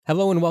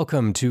Hello and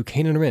welcome to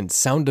Kane and Rint's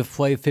Sound of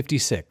Play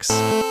 56.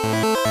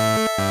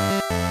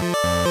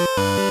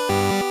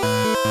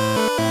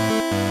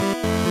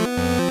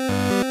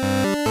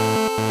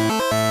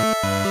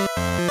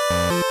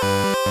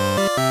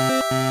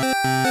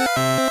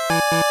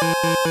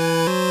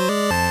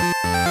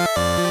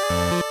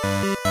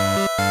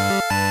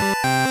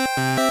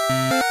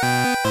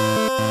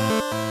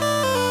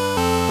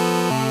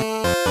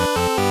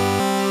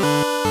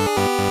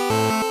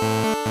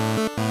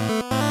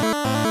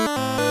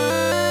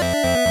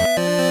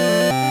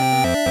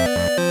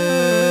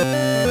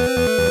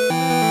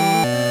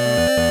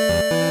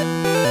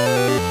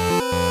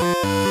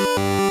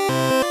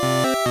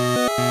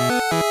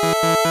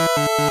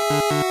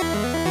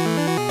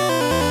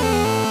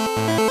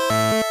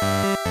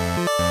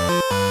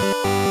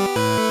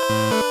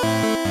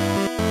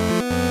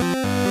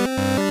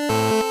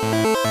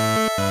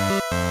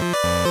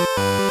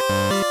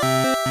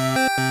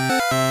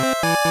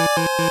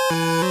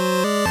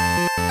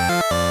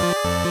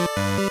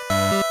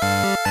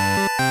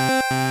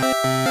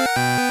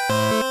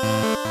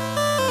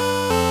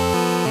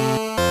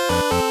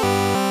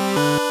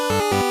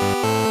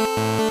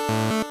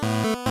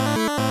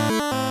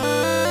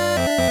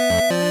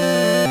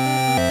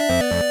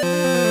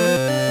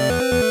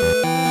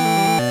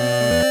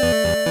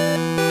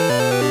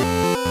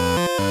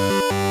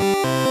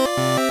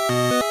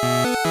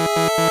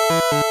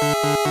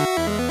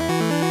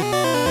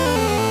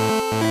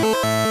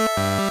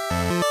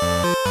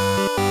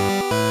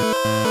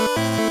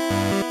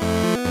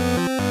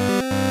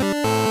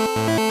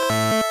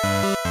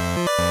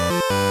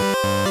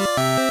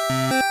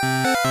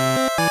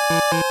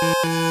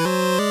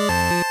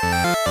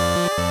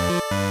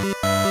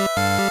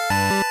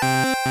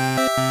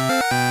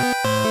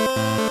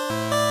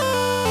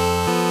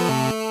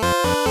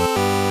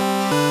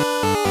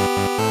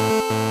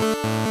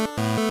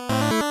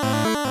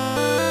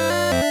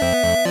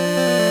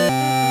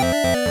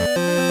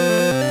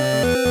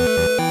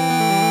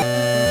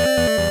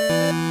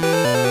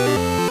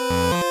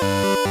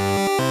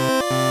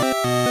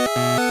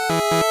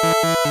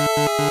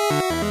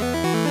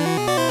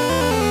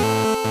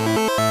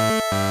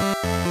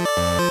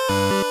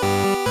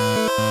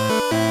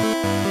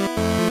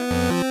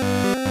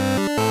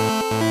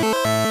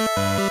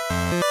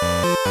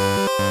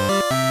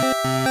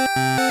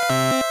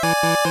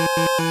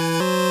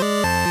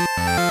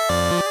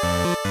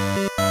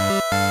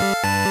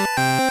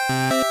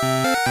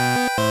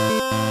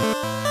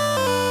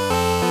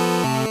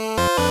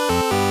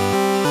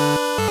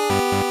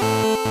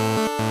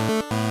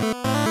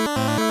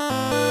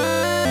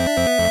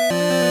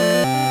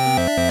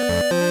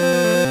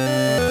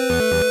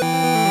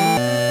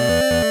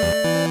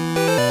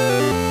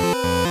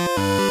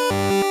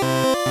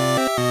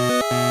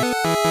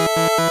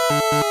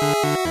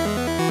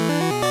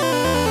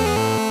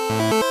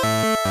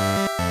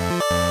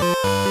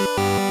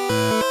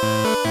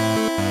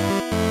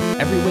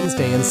 Every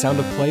Wednesday in Sound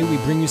of Play, we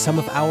bring you some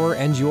of our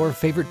and your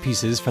favorite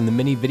pieces from the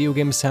many video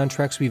game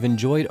soundtracks we've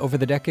enjoyed over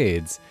the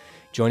decades.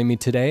 Joining me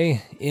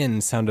today in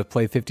Sound of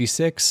Play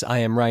 56, I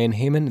am Ryan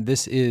Heyman.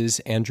 This is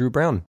Andrew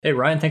Brown. Hey,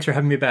 Ryan, thanks for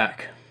having me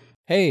back.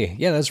 Hey,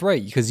 yeah, that's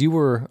right, because you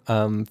were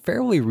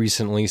fairly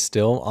recently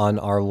still on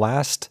our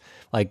last,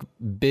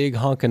 big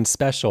honkin'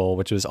 special,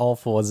 which was all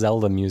full of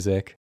Zelda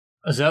music.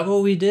 Is that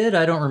what we did?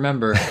 I don't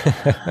remember.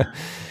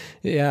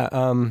 Yeah,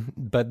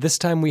 but this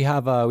time we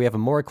have a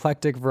more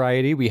eclectic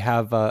variety. We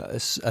have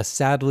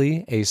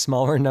sadly a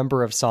smaller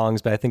number of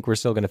songs, but I think we're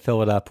still going to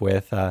fill it up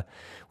with a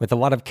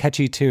lot of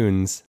catchy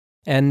tunes.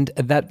 And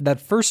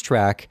that first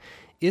track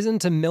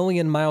isn't a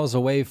million miles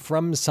away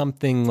from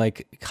something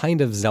kind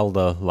of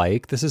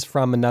Zelda-like. This is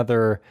from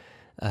another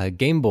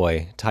Game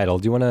Boy title.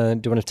 Do you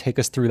want to take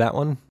us through that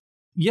one?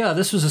 Yeah,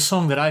 this was a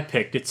song that I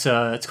picked. It's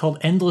called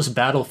Endless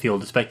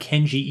Battlefield. It's by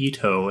Kenji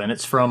Ito, and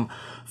it's from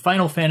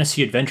Final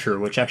Fantasy Adventure,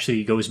 which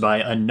actually goes by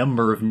a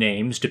number of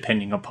names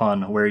depending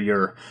upon where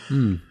your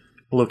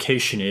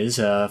location is.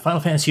 Final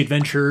Fantasy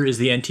Adventure is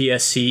the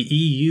NTSC.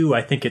 EU,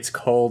 I think it's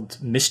called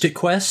Mystic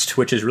Quest,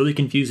 which is really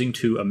confusing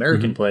to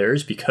American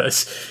players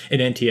because in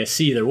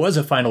NTSC there was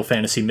a Final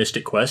Fantasy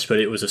Mystic Quest, but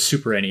it was a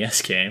Super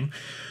NES game.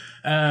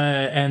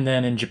 And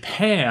then in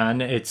Japan,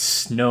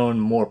 it's known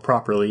more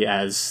properly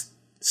as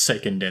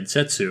Seiken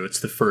Densetsu. It's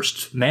the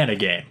first Mana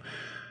game.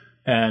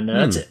 And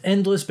that's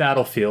Endless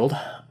Battlefield.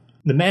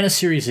 The Mana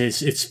series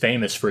it's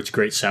famous for its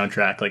great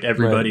soundtrack.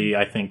 Everybody,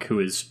 right, I think, who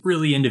is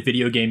really into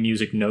video game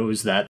music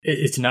knows that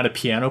it's not a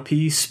piano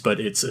piece, but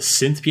it's a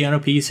synth piano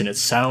piece, and it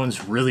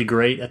sounds really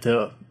great at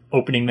the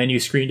opening menu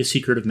screen to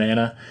Secret of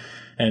Mana.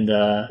 And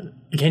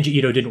Kenji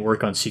Ito didn't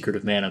work on Secret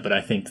of Mana, but I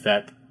think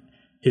that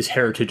his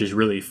heritage is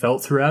really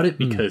felt throughout it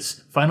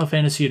because Final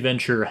Fantasy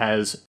Adventure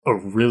has a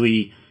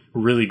really,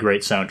 really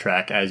great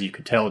soundtrack, as you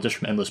could tell just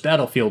from Endless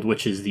Battlefield,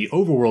 which is the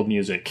overworld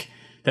music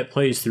that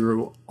plays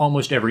through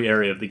almost every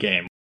area of the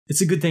game.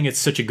 It's a good thing it's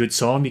such a good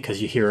song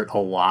because you hear it a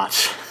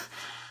lot.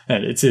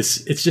 And it's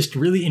just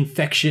really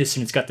infectious,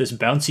 and it's got this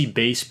bouncy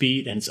bass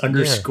beat, and it's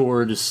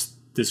underscored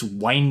this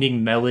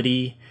winding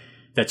melody.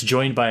 that's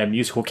joined by a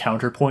musical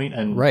counterpoint.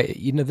 And right,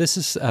 this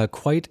is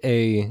quite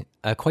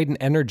an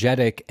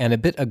energetic and a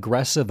bit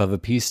aggressive of a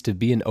piece to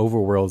be an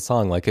overworld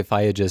song. Like if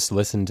I had just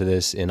listened to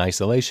this in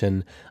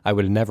isolation, I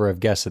would never have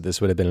guessed that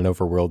this would have been an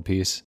overworld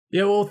piece.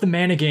 Yeah, well, with the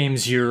mana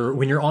games,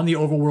 when you're on the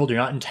overworld, you're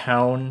not in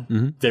town.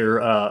 Mm-hmm. They're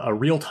a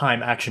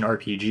real-time action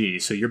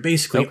RPG, so you're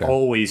basically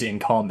always in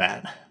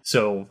combat.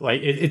 So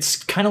like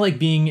it's kind of like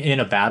being in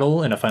a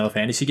battle in a Final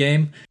Fantasy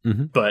game,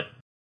 but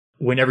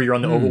whenever you're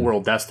on the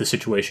overworld, that's the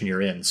situation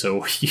you're in.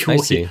 So I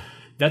see.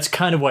 That's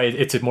kind of why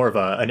it's more of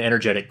an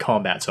energetic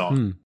combat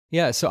song.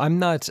 Yeah, so I'm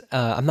not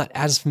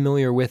as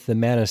familiar with the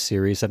Mana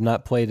series. I've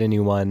not played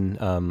anyone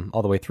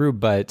all the way through,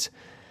 but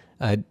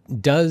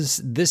does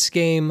this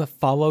game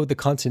follow the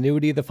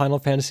continuity of the Final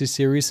Fantasy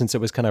series since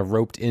it was kind of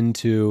roped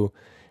into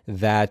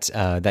that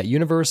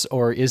universe,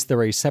 or is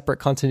there a separate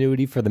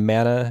continuity for the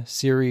Mana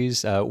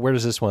series? Where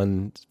does this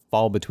one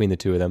fall between the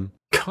two of them?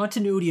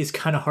 Continuity is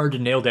kind of hard to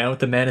nail down with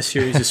the Mana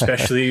series,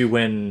 especially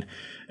when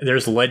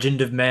there's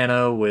Legend of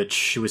Mana,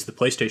 which was the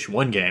PlayStation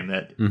 1 game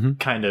that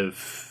kind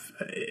of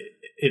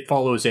it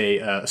follows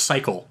a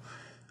cycle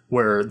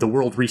where the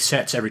world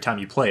resets every time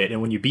you play it.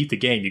 And when you beat the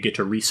game, you get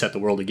to reset the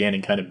world again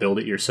and kind of build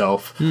it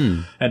yourself.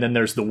 And then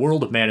there's the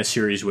World of Mana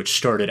series, which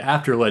started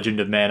after Legend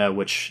of Mana,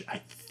 which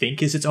I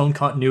think is its own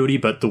continuity,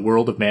 but the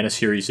World of Mana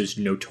series is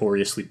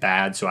notoriously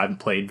bad, so I haven't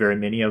played very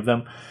many of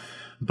them.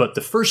 But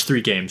the first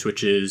three games,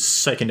 which is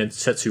Seiken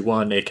Densetsu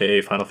 1,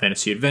 aka Final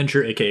Fantasy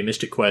Adventure, aka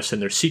Mystic Quest,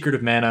 and there's Secret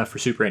of Mana for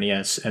Super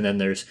NES, and then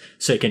there's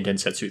Seiken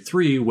Densetsu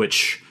 3,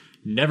 which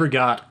never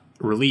got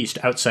released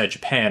outside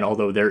Japan,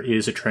 although there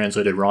is a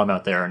translated ROM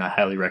out there, and I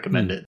highly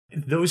recommend it.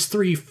 Those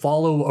three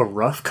follow a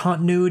rough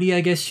continuity,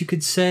 I guess you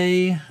could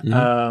say.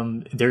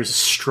 There's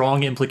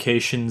strong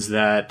implications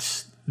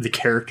that the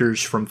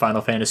characters from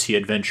Final Fantasy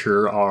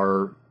Adventure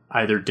are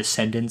either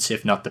descendants,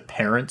 if not the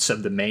parents,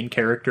 of the main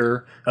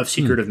character of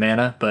Secret of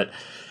Mana, but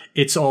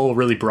it's all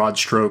really broad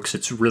strokes.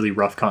 It's really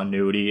rough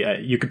continuity.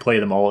 You could play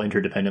them all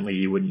interdependently.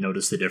 You wouldn't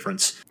notice the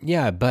difference.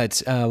 Yeah,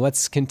 but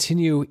let's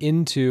continue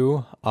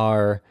into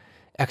our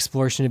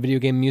exploration of video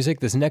game music.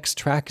 This next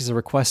track is a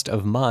request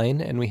of mine,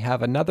 and we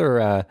have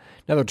another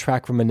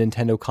track from a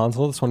Nintendo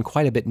console. This one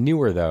quite a bit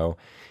newer, though.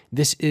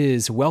 This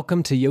is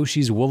Welcome to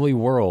Yoshi's Woolly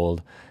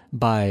World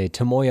by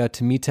Tomoya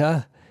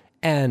Tomita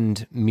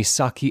and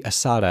Misaki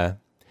Asada.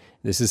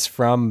 This is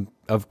from,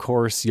 of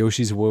course,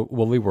 Yoshi's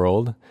Woolly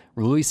World,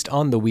 released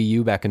on the Wii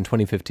U back in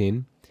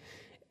 2015.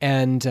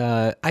 And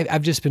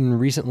I've just been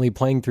recently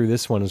playing through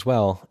this one as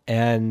well.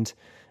 And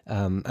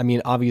I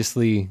mean,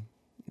 obviously,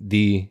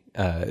 the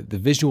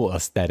visual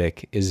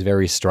aesthetic is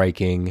very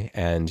striking,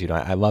 and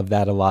I love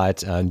that a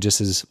lot. Just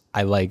as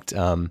I liked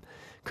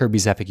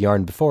Kirby's Epic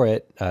Yarn before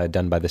it,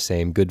 done by the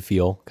same Good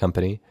Feel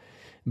company.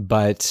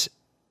 But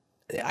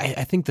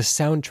I think the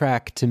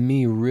soundtrack to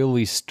me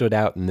really stood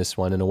out in this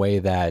one in a way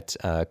that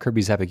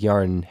Kirby's Epic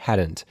Yarn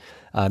hadn't.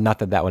 Not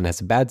that one has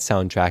a bad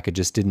soundtrack, it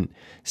just didn't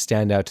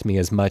stand out to me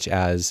as much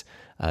as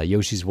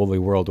Yoshi's Woolly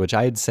World, which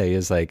I'd say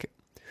is like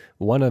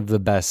one of the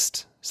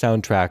best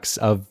soundtracks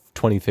of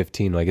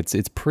 2015. Like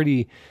it's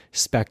pretty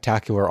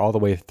spectacular all the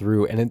way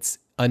through, and it's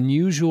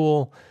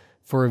unusual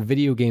for a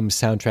video game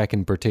soundtrack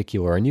in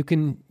particular. And you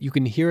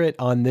can hear it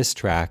on this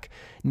track,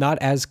 not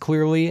as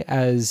clearly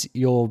as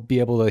you'll be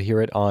able to hear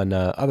it on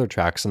other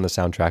tracks on the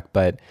soundtrack,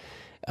 but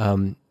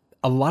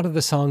a lot of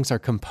the songs are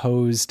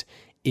composed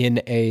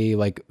in a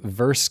like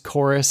verse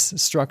chorus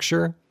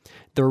structure.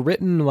 They're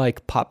written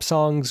like pop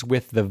songs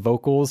with the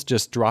vocals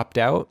just dropped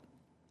out.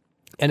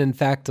 And in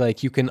fact,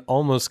 like you can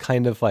almost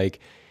kind of like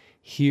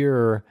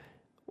hear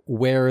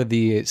where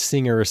the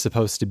singer is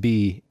supposed to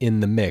be in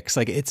the mix.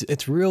 Like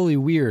it's really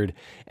weird.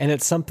 And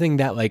it's something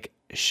that like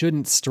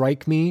shouldn't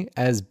strike me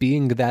as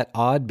being that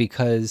odd,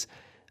 because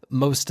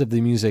most of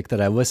the music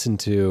that I listen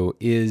to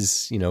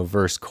is,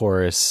 verse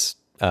chorus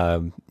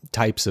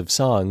types of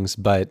songs.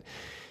 But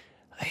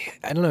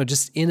I don't know,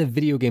 just in a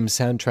video game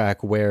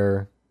soundtrack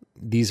where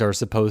these are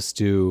supposed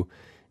to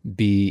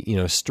be,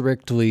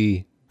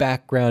 strictly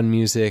background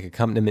music,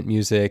 accompaniment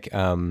music,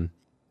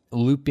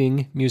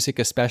 looping music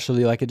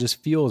especially, like it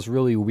just feels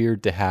really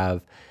weird to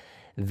have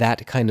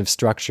that kind of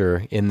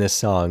structure in this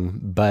song.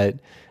 But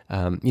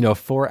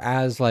for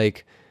as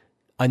like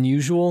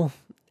unusual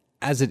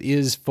as it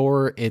is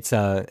for its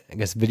I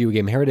guess video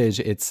game heritage,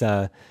 it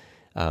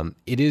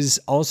is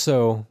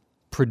also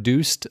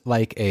produced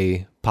like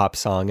a pop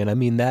song, and I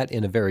mean that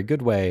in a very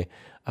good way.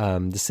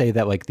 To say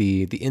that like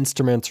the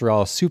instruments are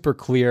all super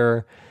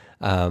clear,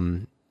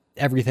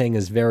 everything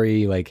is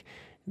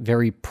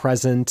very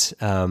present.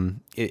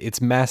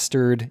 It's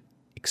mastered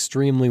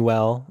extremely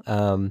well,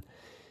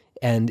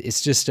 and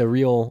it's just a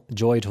real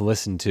joy to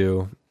listen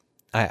to.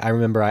 I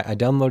remember I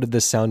downloaded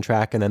this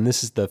soundtrack, and then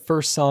this is the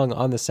first song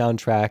on the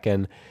soundtrack,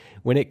 and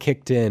when it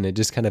kicked in, it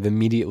just kind of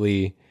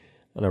immediately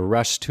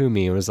rushed to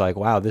me. It was like,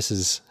 wow, this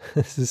is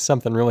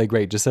something really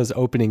great. Just those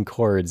opening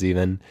chords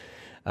even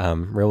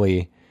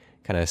really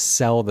kind of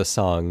sell the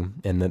song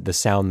and the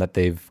sound that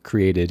they've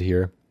created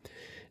here.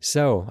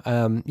 So,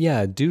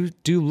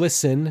 do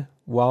listen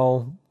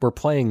while we're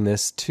playing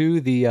this to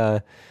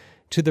the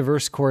to the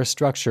verse chorus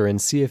structure and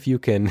see if you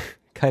can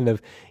kind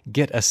of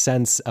get a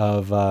sense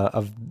of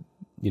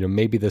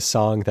maybe the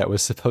song that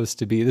was supposed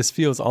to be. This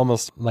feels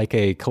almost like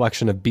a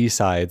collection of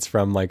B-sides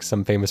from like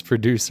some famous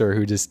producer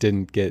who just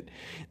didn't get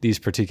these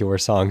particular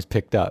songs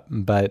picked up.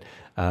 But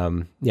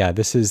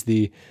this is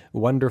the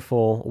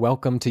wonderful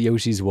Welcome to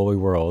Yoshi's Woolly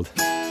World.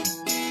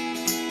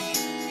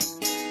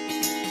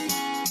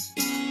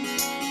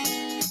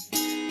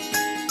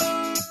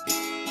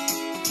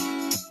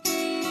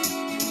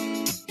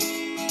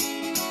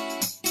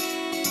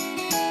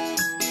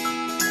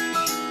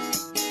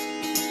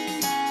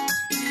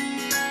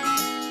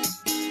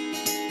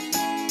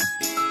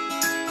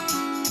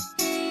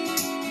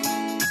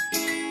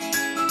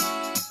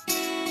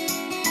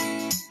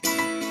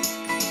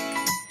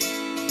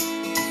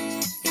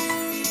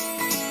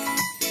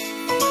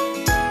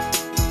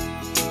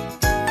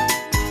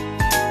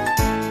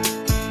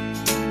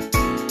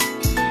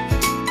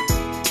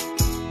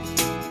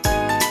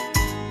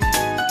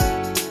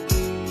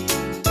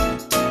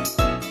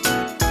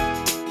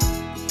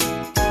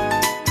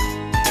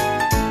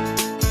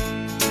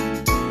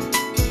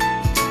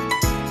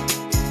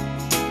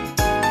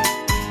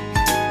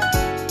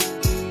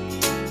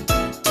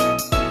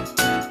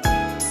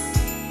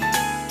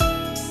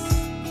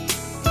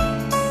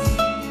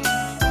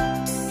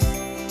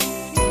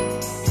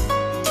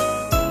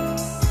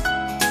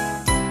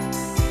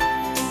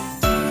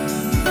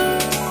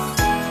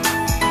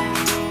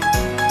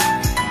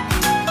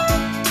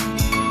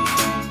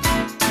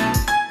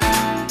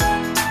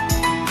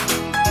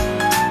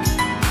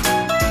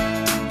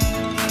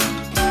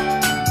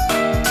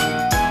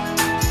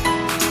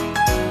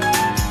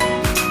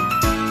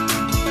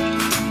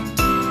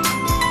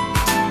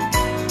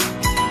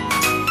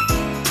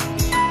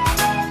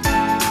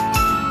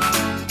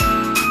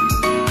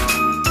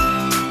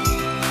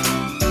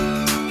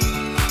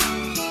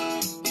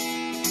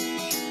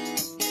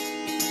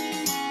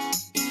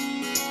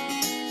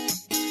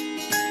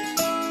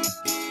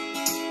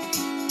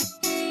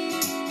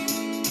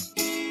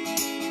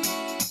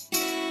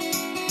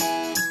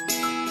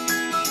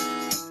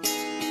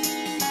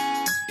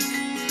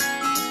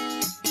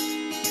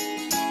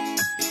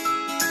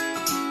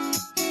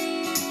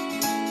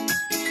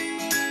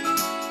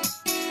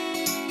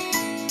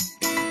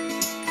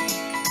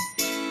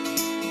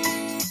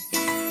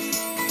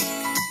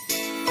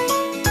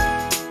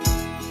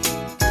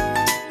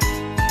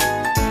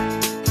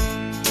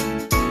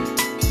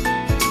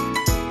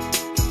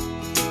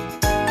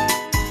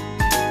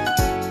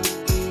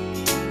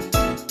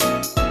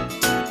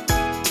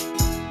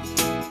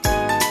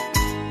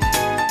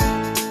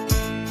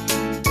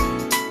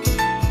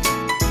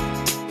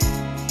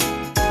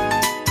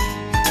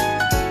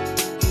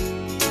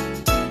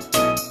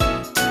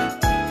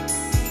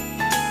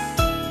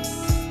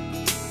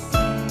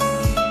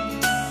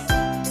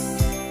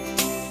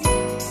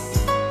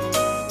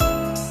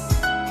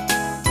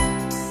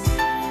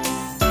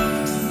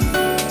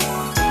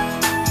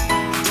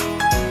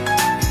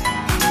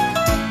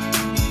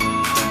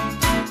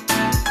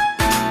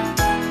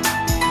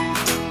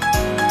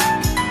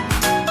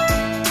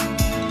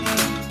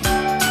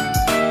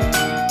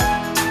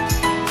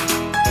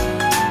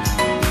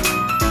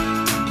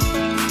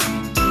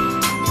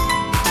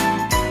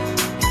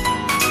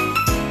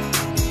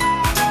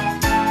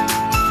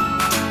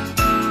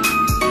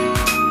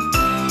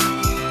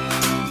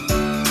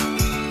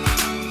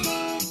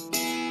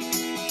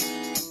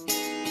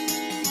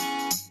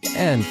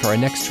 And for our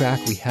next track,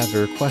 we have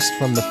a request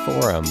from the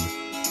forum.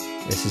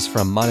 This is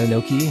from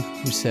Mononoke,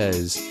 who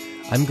says,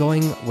 I'm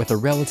going with a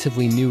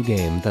relatively new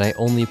game that I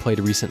only played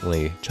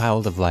recently,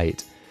 Child of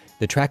Light.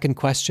 The track in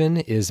question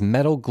is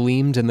Metal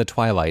Gleamed in the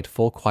Twilight,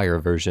 full choir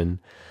version.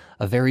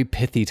 A very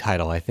pithy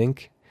title, I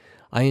think.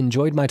 I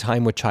enjoyed my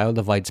time with Child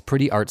of Light's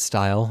pretty art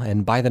style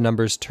and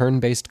by-the-numbers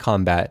turn-based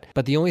combat,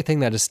 but the only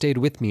thing that has stayed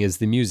with me is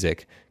the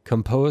music,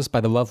 composed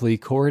by the lovely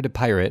Cora de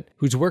Pirate,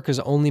 whose work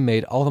is only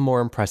made all the more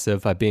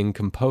impressive by being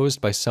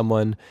composed by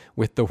someone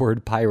with the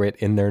word pirate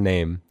in their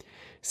name.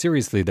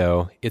 Seriously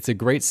though, it's a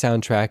great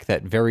soundtrack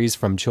that varies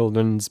from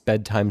children's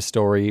bedtime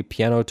story,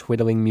 piano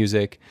twiddling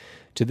music,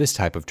 to this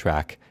type of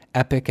track,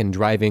 epic and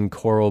driving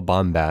choral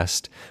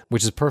bombast,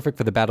 which is perfect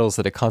for the battles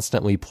that it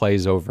constantly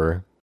plays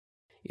over.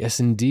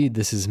 Yes, indeed,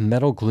 this is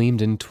Metal Gleamed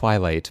in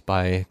Twilight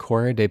by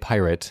Cora de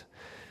Pirate.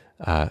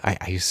 I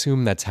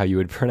assume that's how you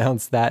would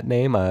pronounce that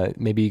name.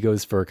 Maybe he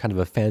goes for kind of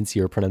a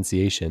fancier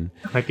pronunciation.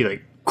 It might be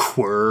like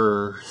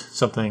Quir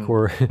something.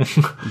 Cora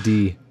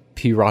de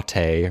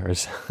Pirate, or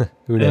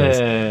who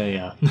knows?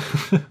 Yeah.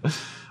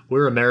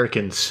 We're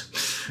Americans.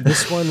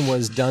 This one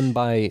was done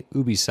by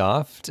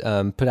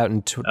Ubisoft, put out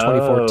in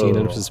 2014,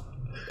 and it was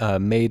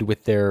made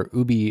with their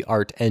Ubi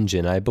Art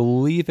engine. I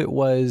believe it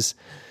was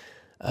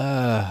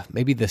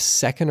maybe the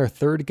second or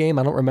third game.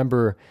 I don't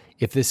remember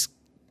if this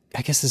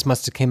I guess this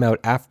must have came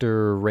out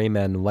after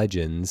Rayman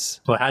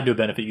Legends. Well, it had to have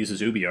been if it uses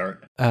Ubi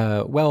art.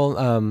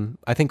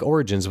 I think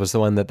Origins was the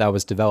one that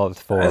was developed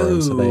for. Oh,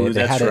 so they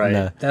that's had it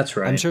right. That's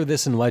right. I'm sure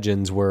this and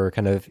Legends were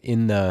kind of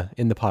in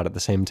the pot at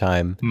the same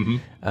time.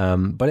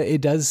 But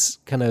it does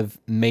kind of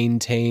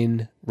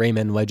maintain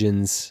Rayman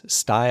Legends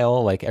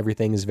style. Like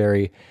everything is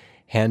very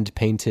hand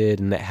painted,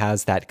 and it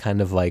has that kind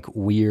of like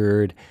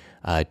weird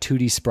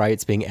 2D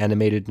sprites being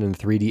animated in a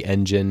 3D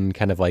engine,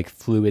 kind of like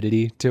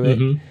fluidity to it.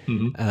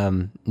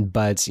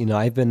 But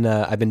I've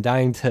been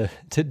dying to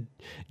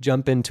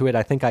jump into it.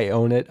 I think I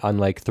own it on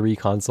like 3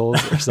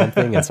 consoles or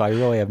something, and so I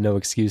really have no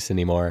excuse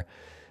anymore.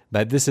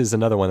 But this is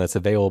another one that's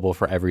available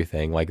for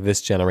everything, like this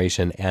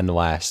generation and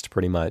last,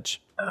 pretty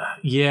much.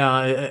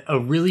 Yeah, a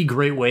really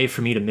great way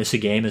for me to miss a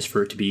game is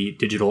for it to be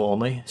digital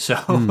only. So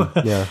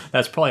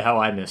that's probably how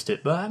I missed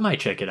it, but I might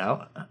check it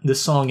out.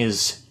 This song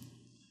is...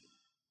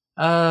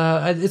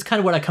 it's kind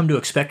of what I come to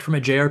expect from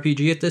a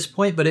JRPG at this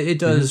point, but it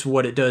does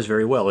what it does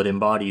very well. It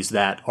embodies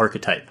that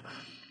archetype.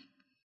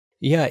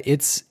 Yeah,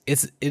 it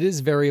is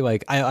very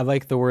like, I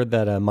like the word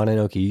that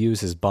Mononoke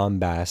uses,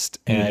 bombast,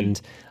 and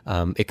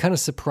it kind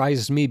of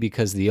surprised me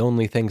because the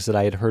only things that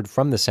I had heard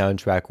from the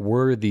soundtrack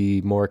were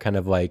the more kind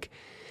of like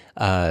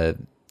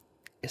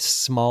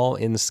small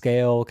in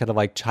scale, kind of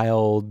like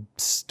child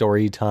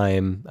story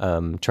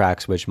time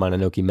tracks, which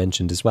Mononoke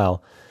mentioned as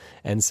well.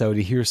 And so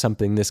to hear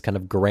something this kind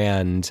of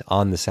grand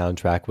on the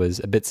soundtrack was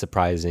a bit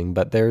surprising,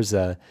 but there's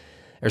a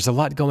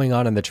lot going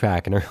on in the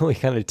track, and it really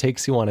kind of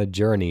takes you on a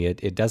journey.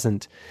 It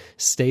doesn't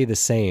stay the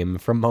same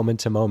from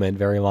moment to moment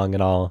very long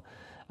at all.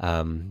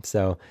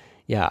 So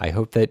yeah, I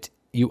hope that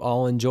you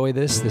all enjoy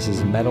this. This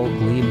is Metal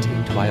Gleamed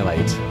in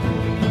Twilight.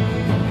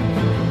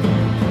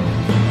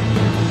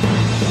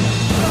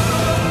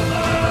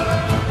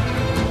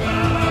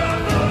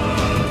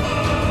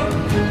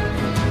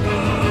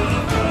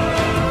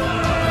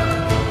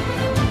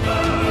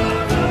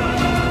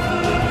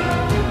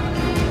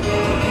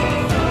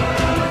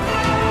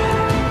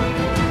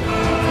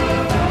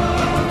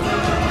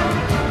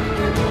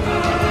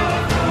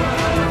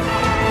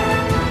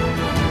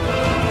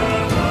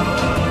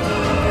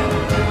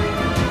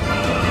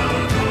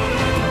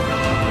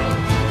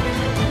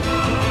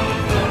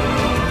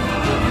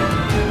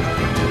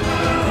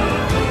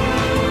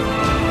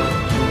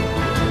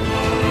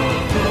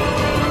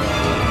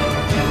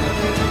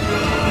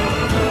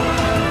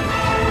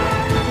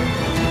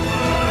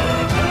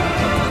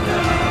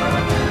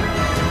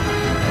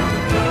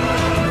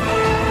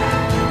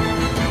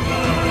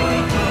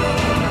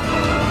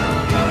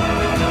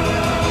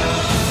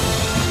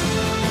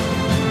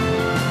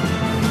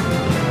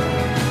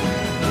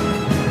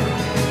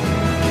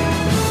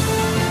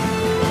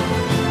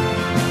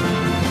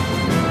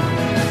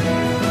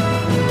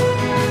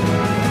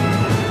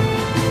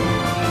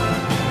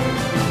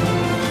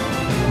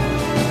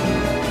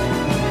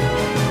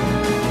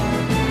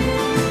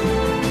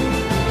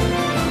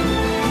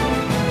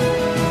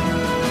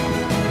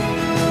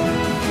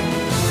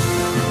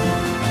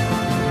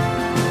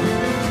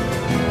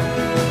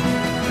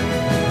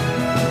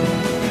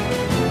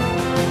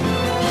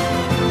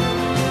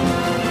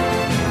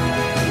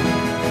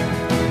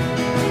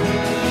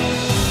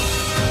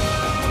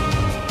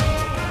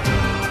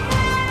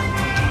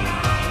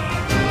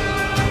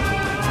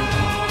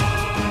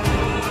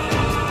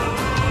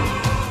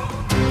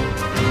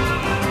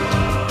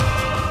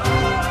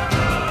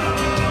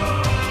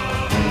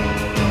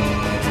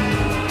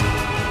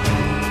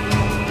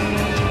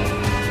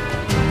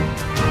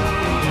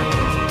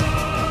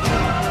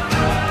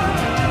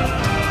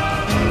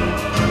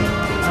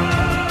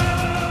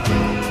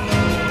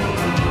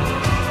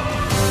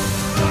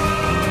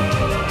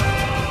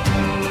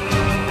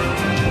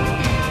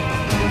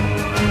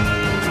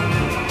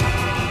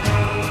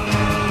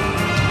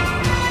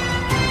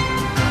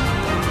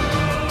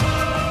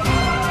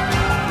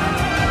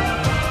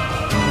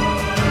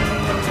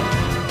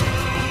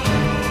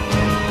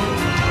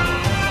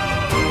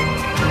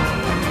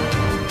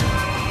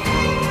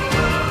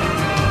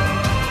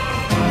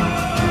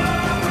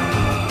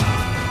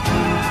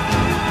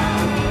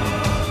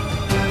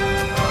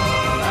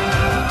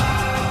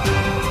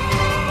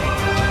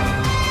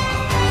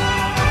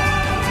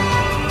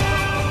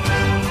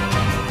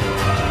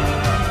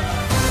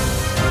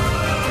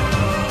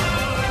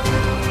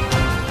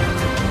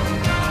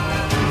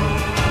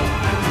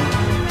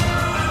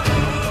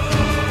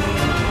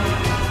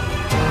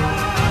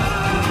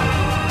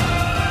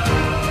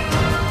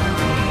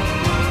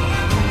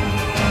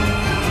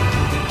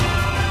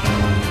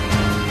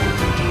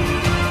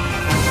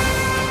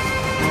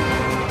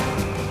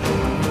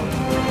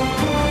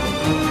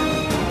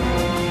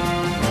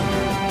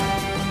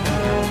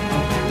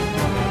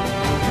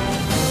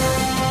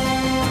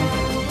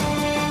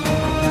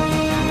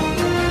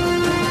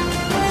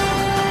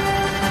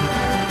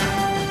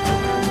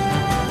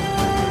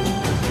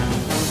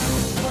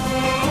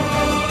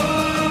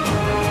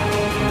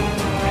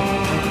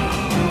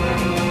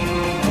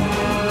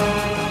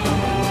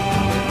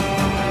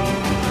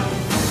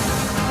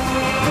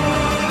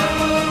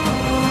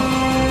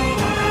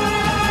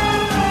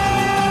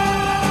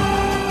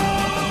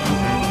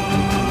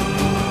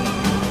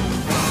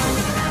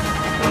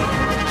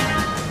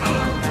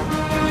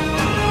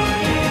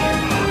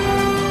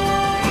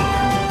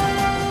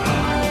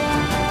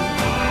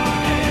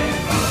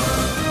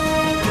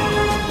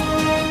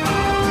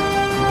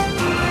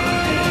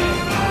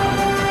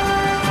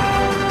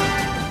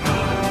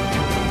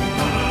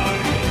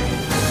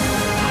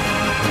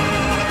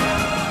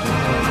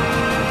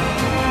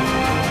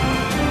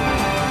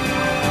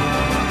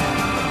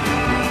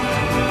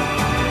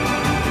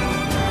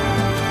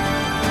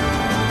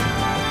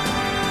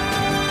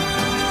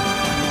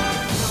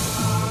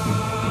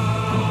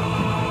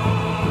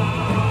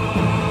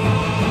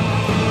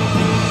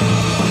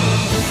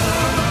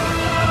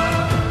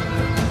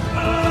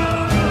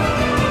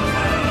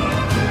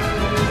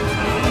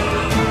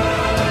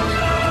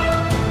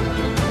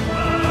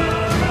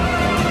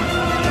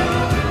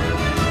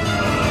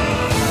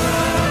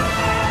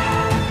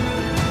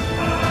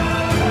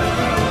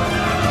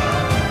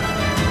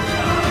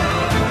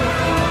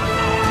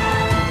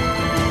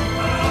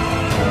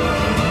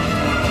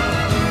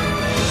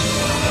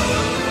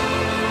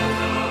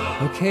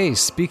 Okay,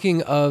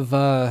 speaking of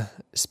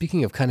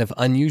kind of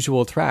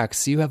unusual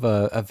tracks, you have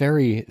a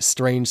very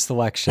strange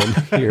selection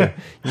here.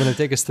 You want to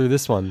take us through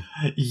this one?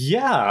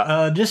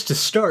 Yeah, just to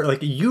start, like,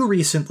 you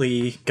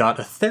recently got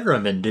a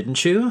theremin,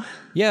 didn't you?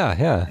 Yeah.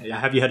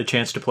 Have you had a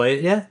chance to play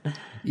it yet?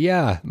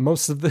 Yeah,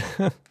 most of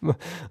the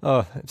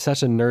oh, I'm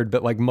such a nerd,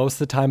 but like most of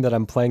the time that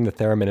I'm playing the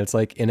theremin, it's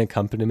like in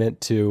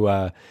accompaniment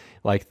to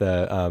like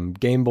the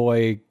Game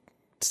Boy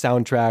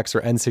soundtracks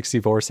or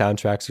N64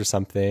 soundtracks or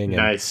something.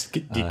 Nice.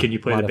 Can you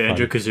play the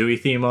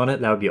Banjo-Kazooie theme on it?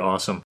 That would be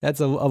awesome.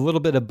 That's a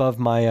little bit above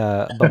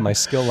my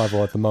skill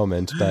level at the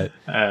moment, but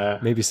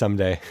maybe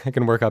someday I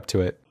can work up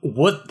to it.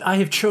 What I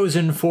have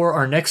chosen for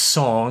our next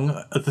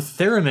song, the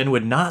theremin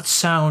would not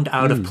sound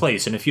out of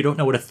place. And if you don't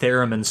know what a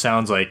theremin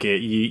sounds like,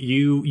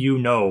 you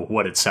know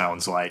what it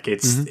sounds like.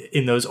 It's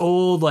in those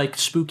old, like,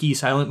 spooky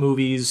silent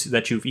movies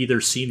that you've either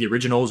seen the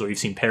originals or you've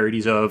seen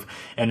parodies of.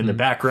 And in the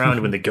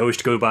background, when the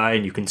ghost go by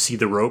and you can see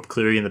the rope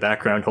clearly in the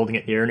background holding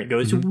it in the air and it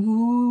goes,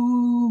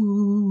 woo.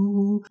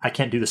 I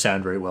can't do the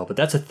sound very well, but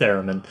that's a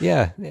theremin.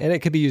 Yeah, and it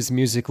could be used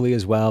musically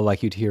as well,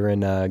 like you'd hear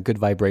in Good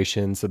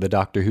Vibrations or the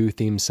Doctor Who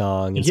theme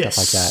song and stuff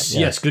like that.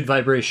 Yeah. Yes, Good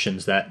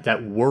Vibrations,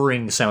 that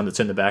whirring sound that's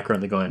in the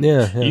background, they're going,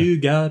 yeah. You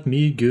got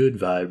me good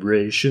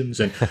vibrations,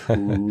 and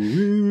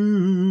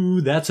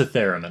ooh, that's a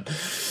theremin.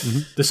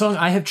 The song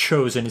I have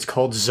chosen is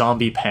called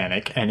Zombie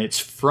Panic, and it's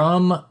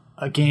from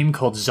a game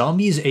called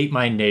Zombies Ate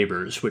My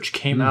Neighbors, which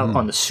came out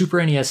on the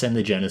Super NES and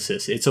the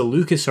Genesis. It's a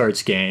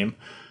LucasArts game,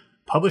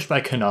 published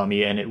by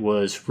Konami, and it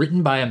was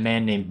written by a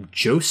man named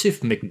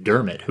Joseph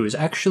McDermott, who is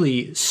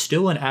actually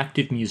still an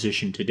active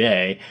musician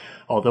today,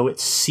 although it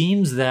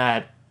seems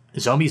that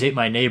Zombies Ate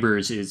My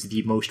Neighbors is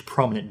the most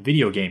prominent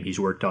video game he's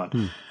worked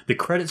on. The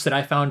credits that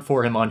I found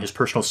for him on his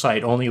personal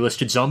site only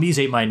listed Zombies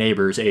Ate My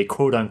Neighbors, a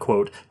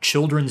quote-unquote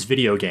children's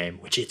video game,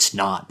 which it's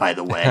not, by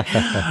the way,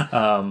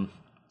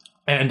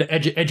 and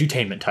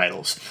edutainment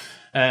titles.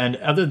 And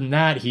other than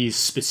that, he's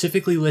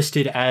specifically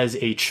listed as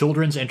a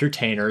children's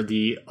entertainer.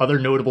 The other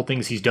notable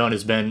things he's done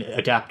has been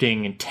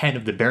adapting 10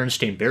 of the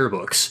Berenstain Bear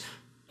books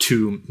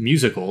to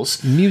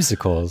musicals.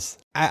 Musicals?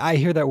 I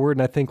hear that word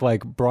and I think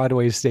like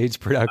Broadway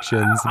stage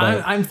productions.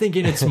 But... I'm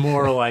thinking it's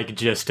more like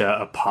just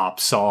a pop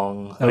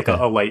song, like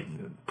a light,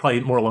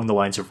 probably more along the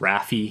lines of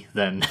Raffi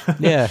than...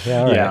 Yeah,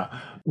 all right. Yeah.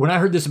 When I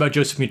heard this about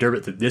Joseph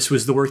McDermott, that this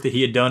was the work that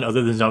he had done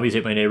other than Zombies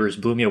Ate My Neighbors,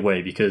 blew me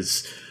away,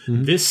 because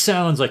this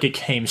sounds like it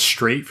came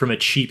straight from a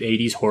cheap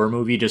 80s horror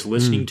movie. Just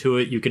listening to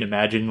it, you can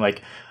imagine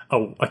like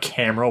a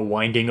camera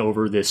winding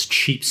over this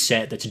cheap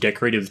set that's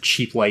decorated with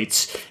cheap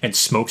lights and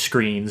smoke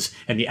screens,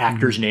 and the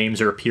actors' names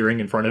are appearing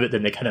in front of it,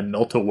 then they kind of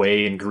melt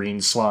away in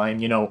green slime,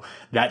 you know,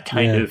 that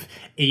kind of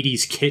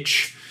 80s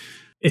kitsch.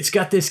 It's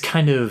got this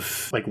kind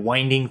of like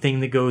winding thing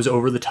that goes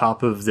over the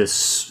top of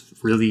this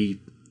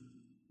really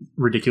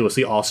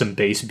ridiculously awesome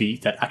bass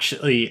beat that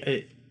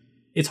actually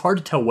it's hard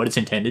to tell what it's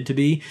intended to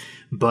be,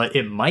 but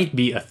it might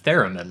be a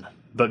theremin,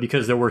 but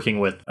because they're working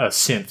with a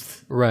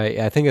synth, right?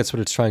 I think that's what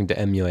it's trying to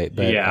emulate,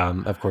 but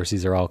of course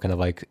these are all kind of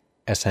like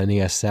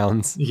SNES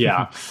sounds.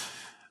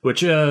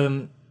 Which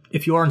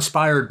if you are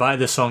inspired by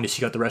this song to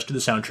seek out the rest of the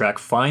soundtrack,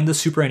 find the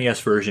Super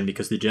NES version,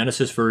 because the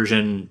Genesis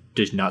version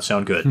does not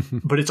sound good.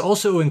 But it's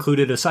also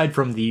included, aside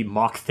from the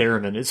mock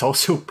theremin, it's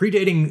also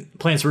predating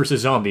Plants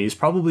vs. Zombies,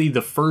 probably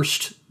the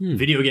first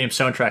video game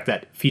soundtrack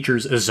that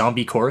features a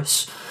zombie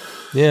chorus.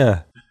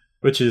 Yeah.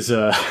 Which is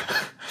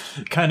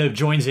kind of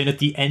joins in at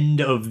the end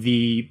of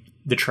the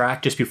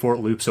track just before it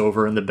loops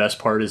over, and the best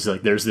part is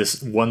like there's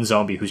this one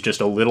zombie who's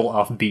just a little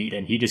offbeat,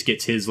 and he just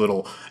gets his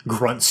little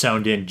grunt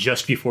sound in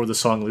just before the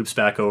song loops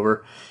back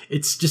over.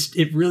 It's just,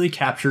 it really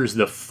captures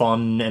the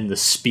fun and the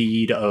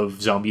speed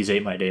of Zombies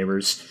Ate My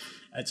Neighbors.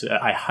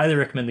 I highly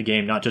recommend the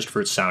game, not just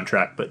for its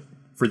soundtrack, but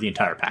for the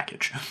entire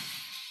package.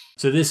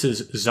 So this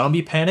is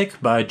Zombie Panic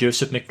by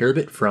Joseph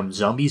McDermott from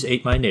Zombies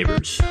Ate My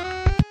Neighbors.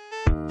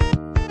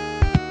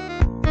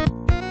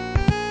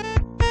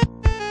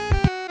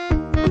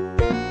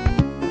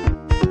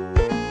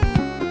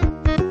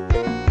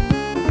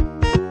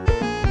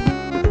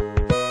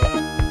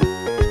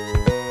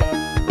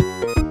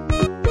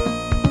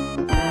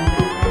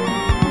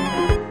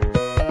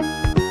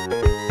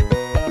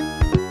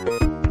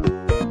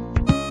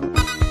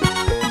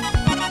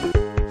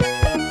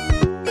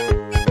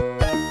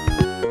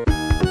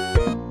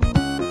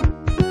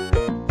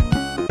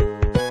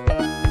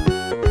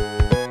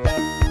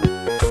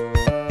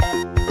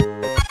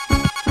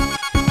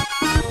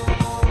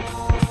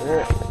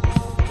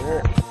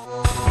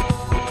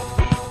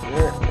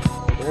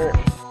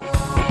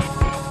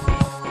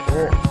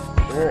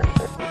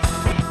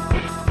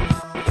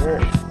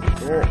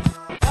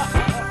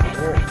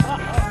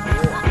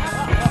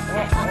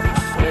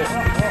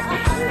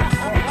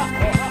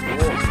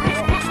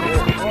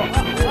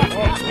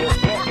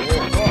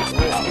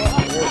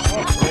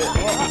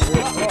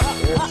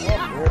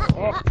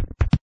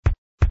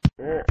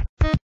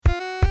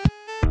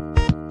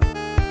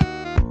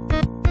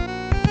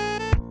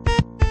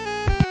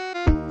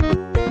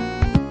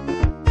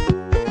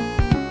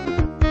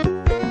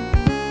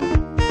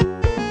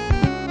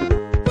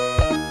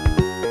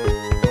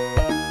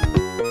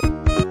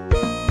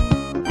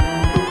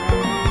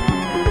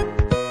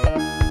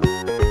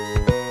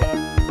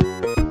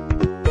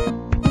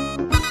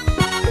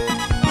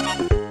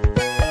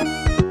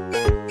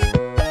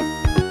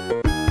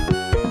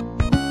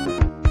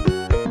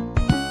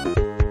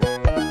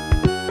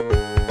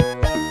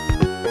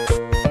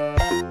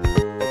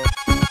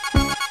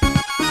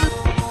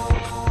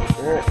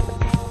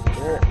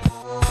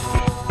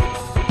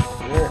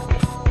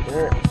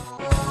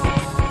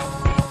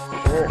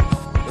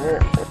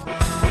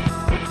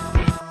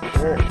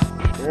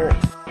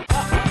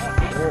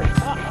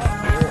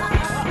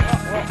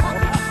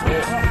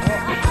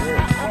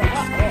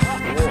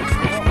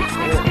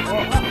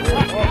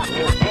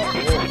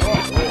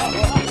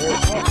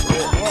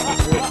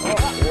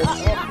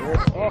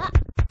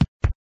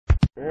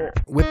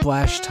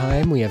 Whiplash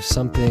time, we have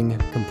something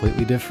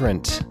completely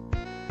different.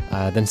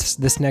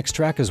 This next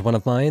track is one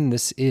of mine.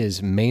 This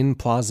is Main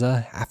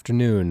Plaza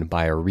Afternoon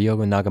by Ryo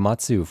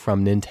Nagamatsu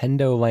from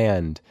Nintendo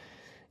Land,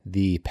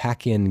 the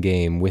pack-in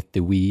game with the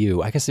Wii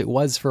U. I guess it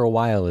was for a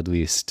while at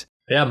least.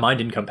 Yeah, mine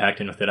didn't come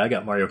packed in with it. I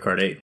got Mario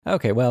Kart 8.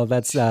 Okay, well,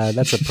 that's a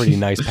pretty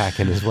nice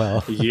pack-in as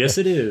well. Yes,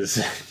 it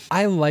is.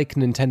 I like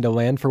Nintendo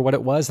Land for what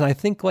it was, and I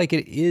think like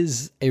it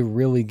is a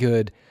really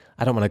good...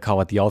 I don't want to call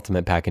it the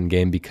ultimate pack-in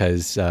game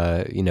because,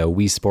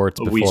 Wii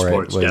Sports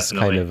before it was definitely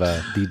kind of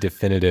the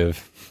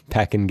definitive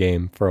pack-in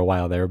game for a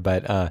while there.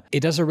 But it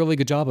does a really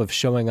good job of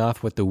showing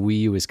off what the Wii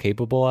U is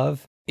capable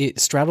of. It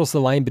straddles the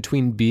line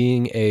between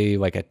being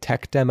a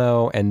tech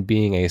demo and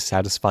being a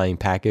satisfying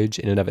package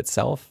in and of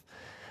itself.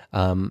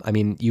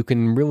 You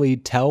can really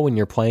tell when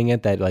you're playing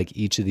it that like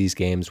each of these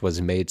games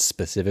was made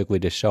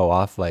specifically to show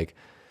off like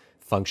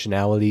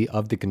functionality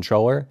of the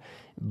controller,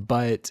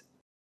 but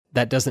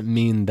that doesn't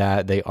mean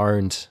that they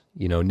aren't,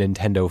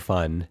 Nintendo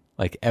fun.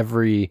 Like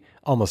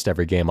almost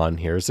every game on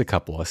here is a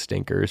couple of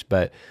stinkers,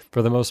 but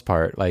for the most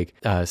part, like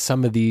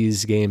some of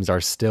these games are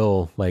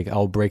still like,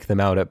 I'll break them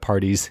out at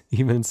parties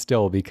even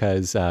still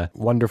because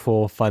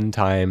wonderful, fun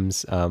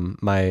times.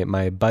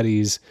 My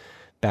buddies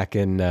back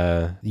in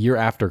year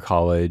after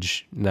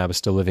college, and I was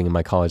still living in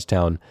my college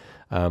town,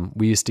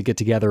 we used to get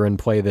together and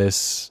play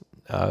this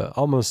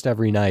almost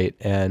every night,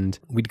 and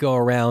we'd go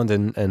around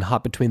and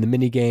hop between the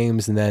mini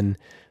games and then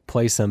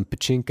play some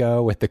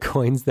pachinko with the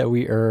coins that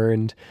we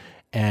earned.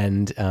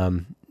 And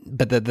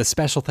but the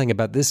special thing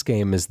about this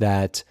game is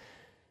that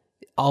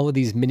all of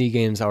these mini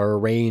games are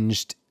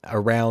arranged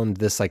around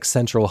this like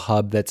central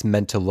hub that's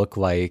meant to look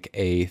like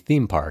a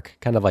theme park,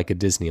 kind of like a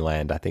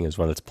Disneyland, I think is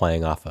what it's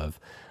playing off of.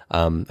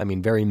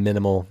 Very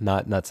minimal,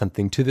 not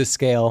something to the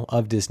scale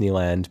of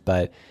Disneyland,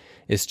 but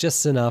it's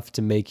just enough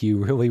to make you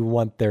really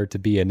want there to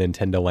be a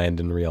Nintendo Land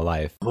in real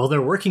life. Well,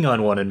 they're working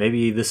on one, and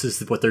maybe this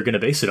is what they're going to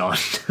base it on.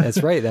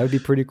 That's right. That would be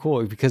pretty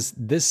cool, because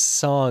this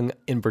song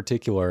in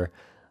particular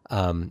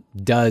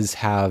does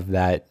have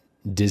that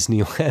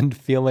Disneyland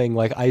feeling.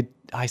 Like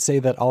I say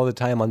that all the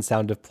time on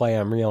Sound of Play,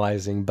 I'm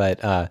realizing,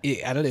 but I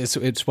don't know,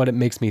 it's what it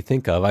makes me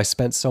think of. I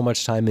spent so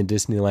much time in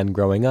Disneyland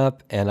growing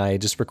up, and I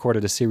just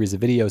recorded a series of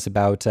videos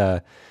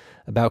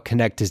about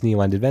Connect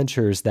Disneyland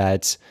Adventures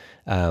that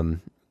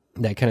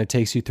kind of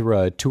takes you through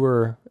a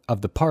tour of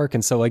the park.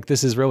 And so like,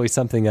 this is really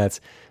something that's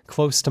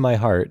close to my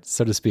heart,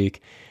 so to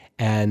speak.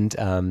 And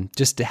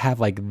just to have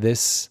like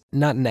this,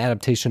 not an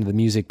adaptation of the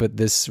music, but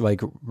this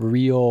like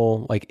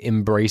real like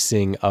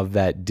embracing of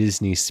that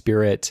Disney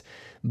spirit,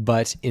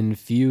 but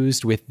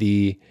infused with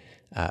the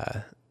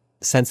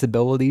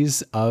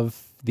sensibilities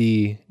of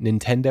the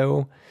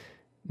Nintendo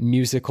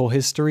musical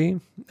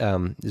history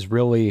is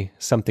really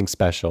something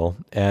special.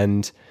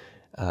 And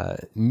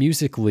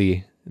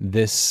musically,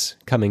 this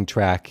coming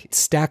track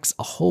stacks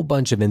a whole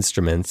bunch of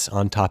instruments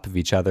on top of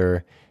each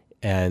other,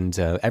 and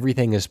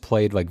everything is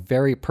played like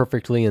very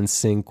perfectly in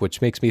sync,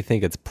 which makes me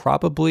think it's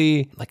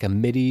probably like a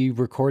MIDI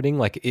recording.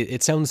 Like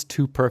it sounds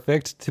too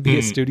perfect to be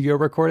a studio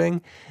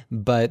recording,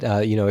 but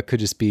it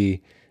could just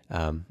be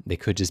they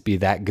could just be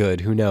that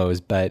good. Who knows?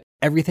 But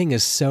everything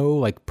is so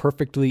like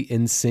perfectly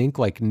in sync,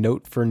 like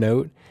note for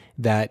note,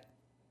 that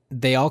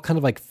they all kind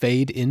of like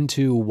fade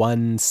into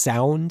one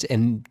sound,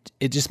 and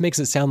it just makes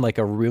it sound like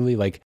a really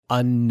like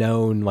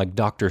unknown, like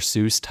Dr.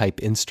 Seuss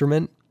type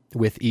instrument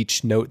with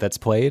each note that's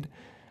played.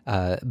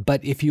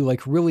 But if you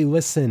like really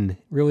listening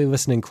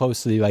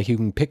closely, like you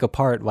can pick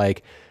apart,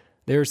 like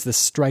there's the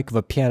strike of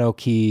a piano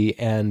key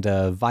and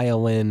a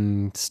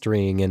violin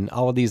string and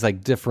all of these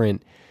like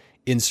different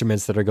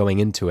instruments that are going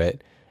into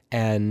it.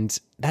 And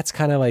that's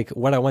kind of like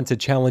what I want to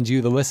challenge you,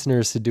 the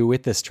listeners, to do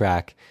with this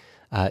track.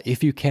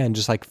 If you can,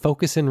 just like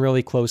focus in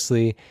really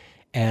closely,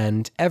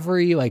 and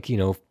every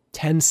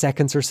 10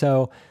 seconds or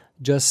so,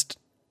 just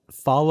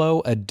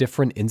follow a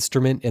different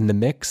instrument in the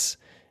mix,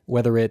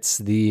 whether it's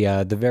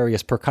the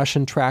various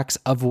percussion tracks,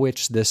 of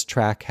which this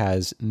track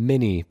has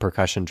many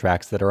percussion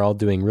tracks that are all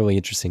doing really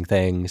interesting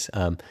things,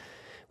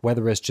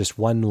 whether it's just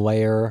one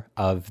layer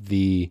of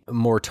the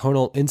more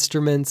tonal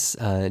instruments,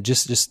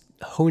 just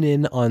hone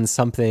in on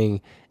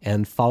something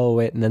and follow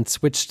it and then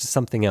switch to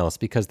something else,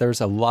 because there's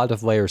a lot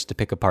of layers to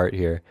pick apart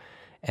here,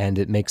 and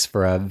it makes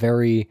for a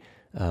very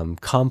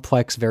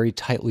complex, very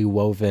tightly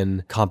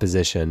woven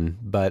composition.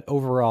 But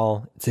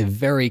overall, it's a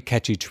very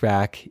catchy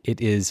track.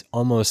 It is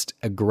almost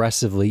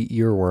aggressively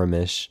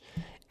earwormish,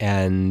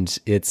 and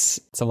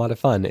it's a lot of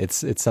fun.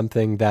 It's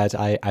something that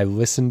I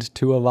listened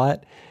to a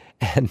lot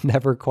and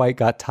never quite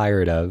got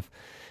tired of,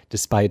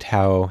 despite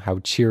how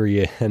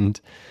cheery and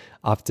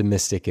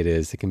optimistic it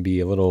is. It can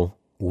be a little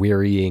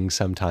wearying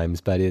sometimes,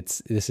 but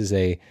this is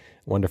a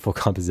wonderful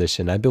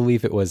composition. I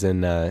believe it was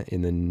in the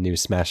new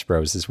Smash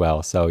Bros. As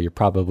well, so you're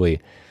probably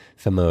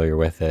familiar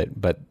with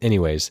it. But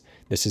anyways,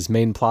 this is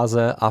Main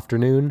Plaza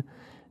Afternoon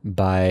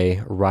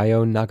by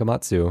Ryo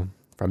Nagamatsu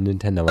from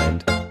Nintendo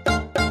Land.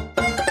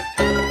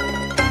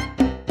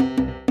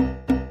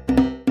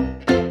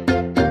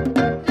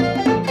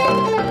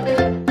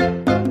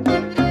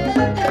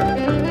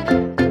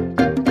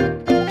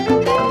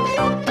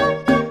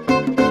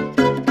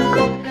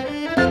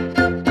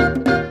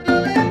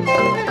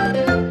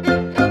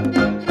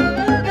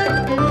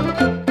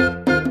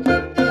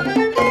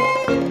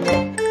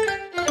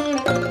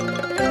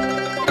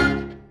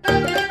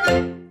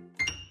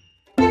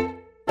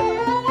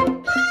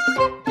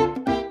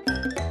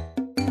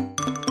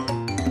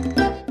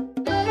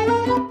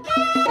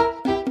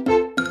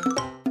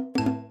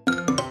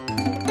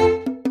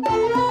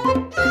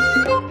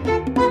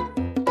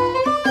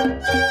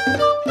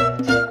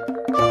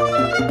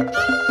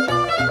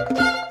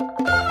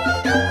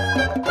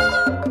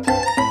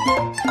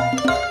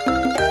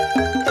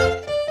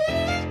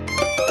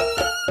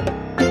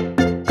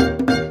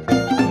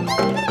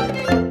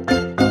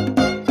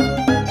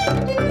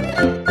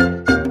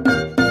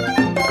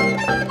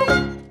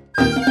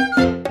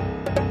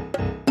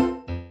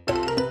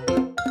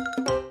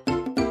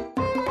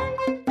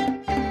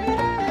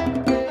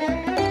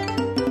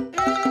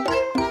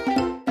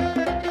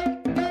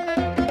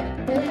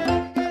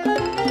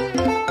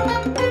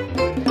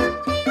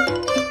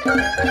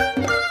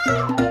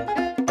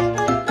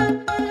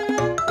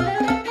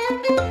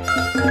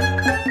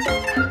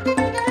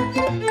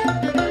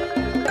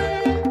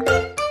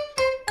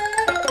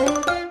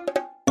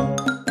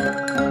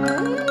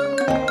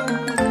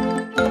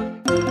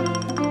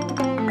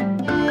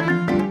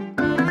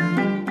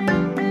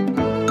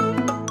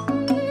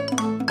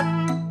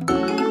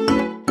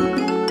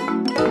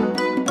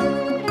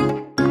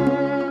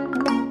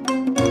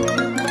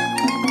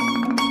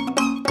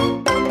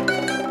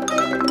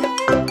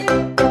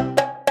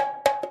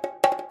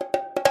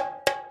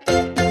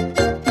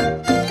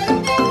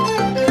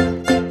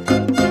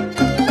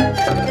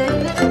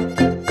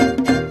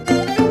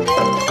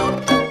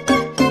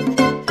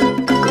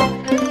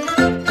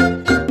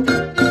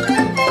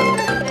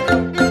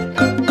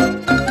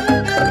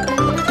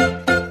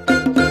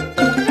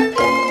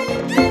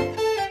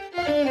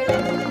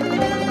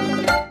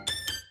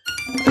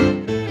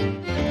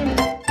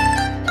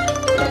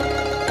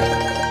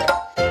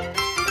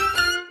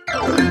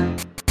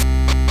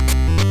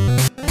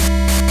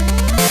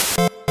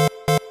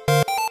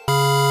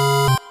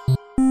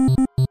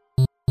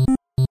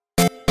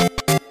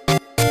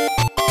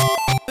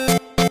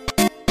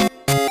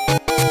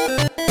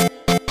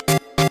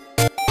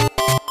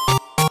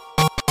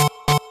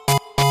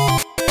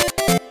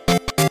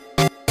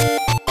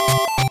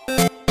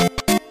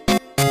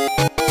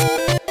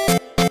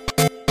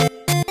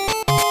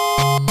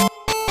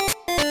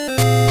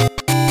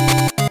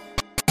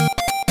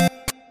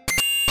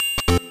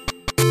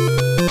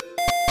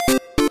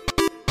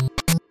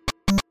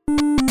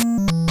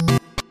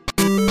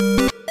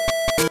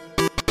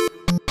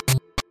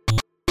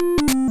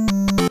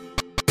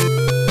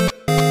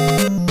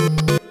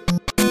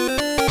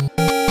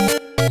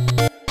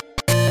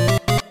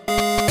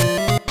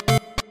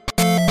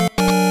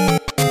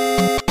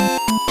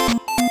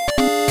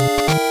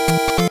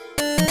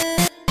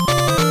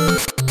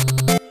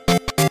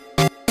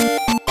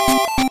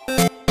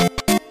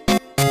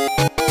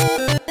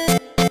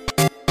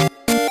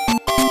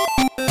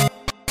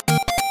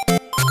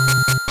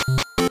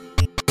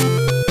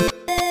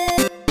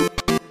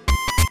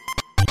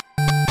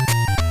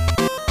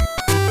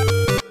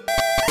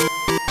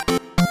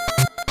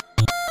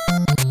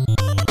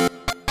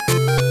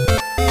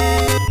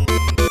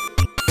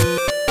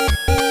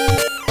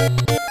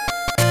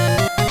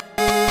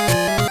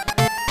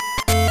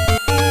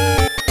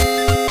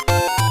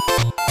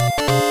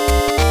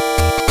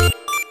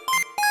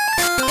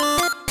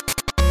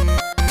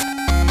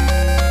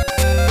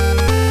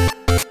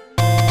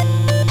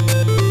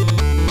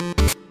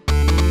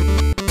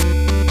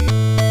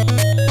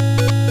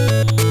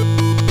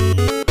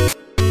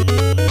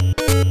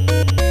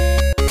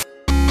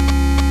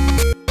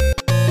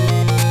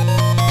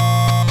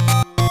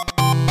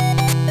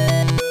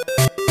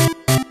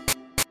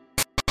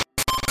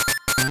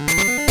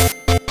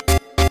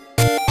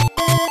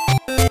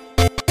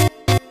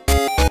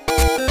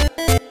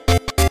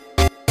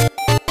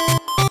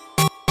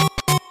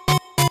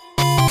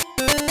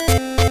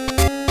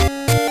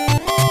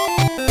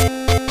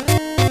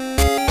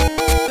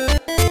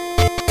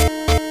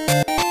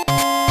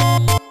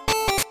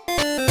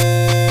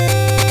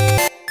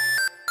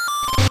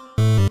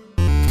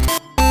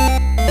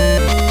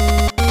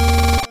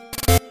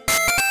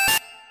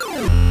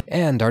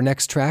 And our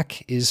next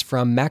track is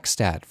from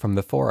Maxstat from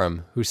the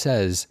forum, who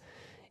says,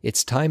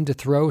 "It's time to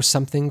throw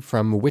something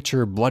from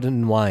Witcher Blood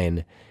and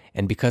Wine.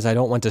 And because I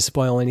don't want to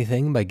spoil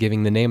anything by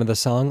giving the name of the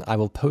song, I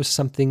will post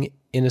something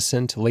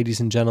innocent. Ladies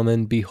and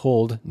gentlemen,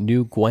 behold,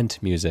 new Gwent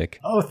music."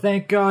 Oh,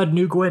 thank God,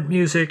 new Gwent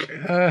music.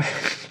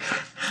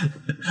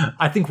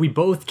 I think we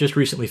both just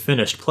recently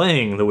finished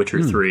playing The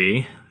Witcher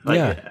 3.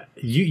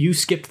 You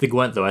skipped the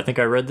Gwent, though. I think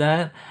I read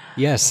that.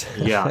 Yes.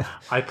 Yeah,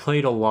 I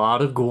played a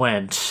lot of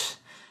Gwent,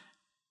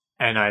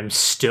 and I'm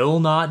still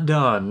not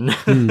done.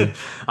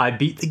 I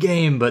beat the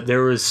game, but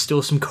there was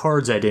still some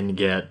cards I didn't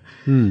get.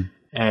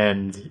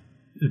 And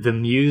the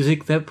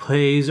music that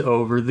plays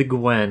over the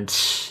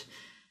Gwent,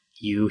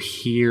 you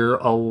hear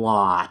a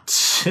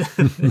lot.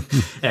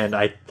 And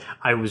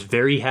I was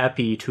very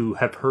happy to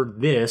have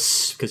heard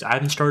this, because I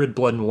haven't started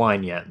Blood and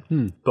Wine yet.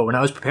 But when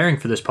I was preparing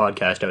for this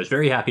podcast, I was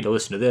very happy to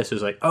listen to this. It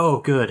was like,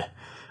 oh, good.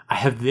 I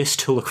have this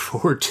to look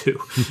forward to.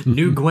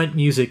 New Gwent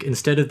music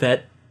instead of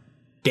that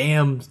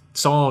damn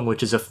song,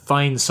 which is a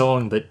fine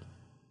song, but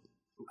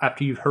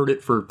after you've heard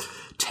it for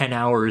 10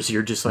 hours,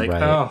 you're just like,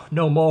 oh,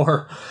 no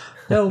more.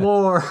 No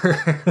more.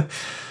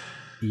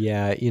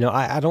 Yeah,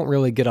 I don't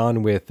really get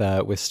on with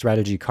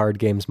strategy card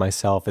games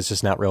myself. It's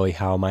just not really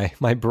how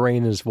my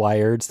brain is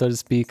wired, so to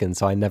speak, and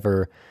so I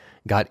never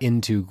got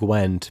into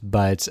Gwent.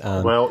 But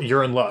well,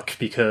 you're in luck,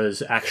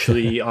 because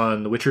actually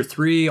on The Witcher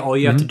 3, all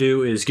you have to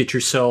do is get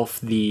yourself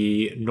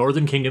the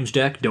Northern Kingdoms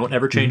deck. Don't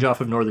ever change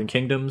off of Northern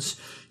Kingdoms.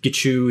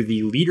 Get you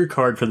the leader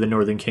card for the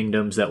Northern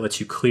Kingdoms that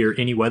lets you clear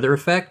any weather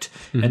effect,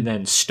 and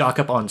then stock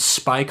up on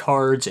spy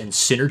cards and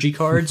synergy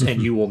cards,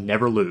 and you will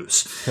never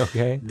lose.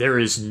 Okay. There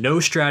is no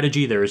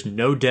strategy, there is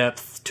no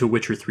depth to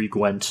Witcher 3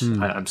 Gwent.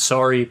 I'm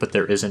sorry, but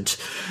there isn't.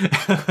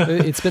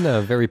 It's been a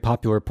very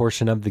popular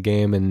portion of the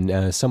game,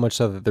 and so much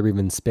so that they're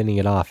even spinning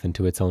it off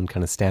into its own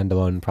kind of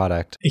standalone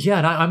product. Yeah,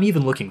 and I'm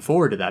even looking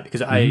forward to that,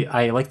 because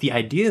I like the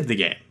idea of the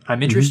game.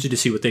 I'm interested to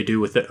see what they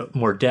do with it,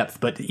 more depth,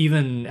 but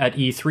even at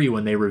E3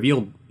 when they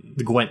revealed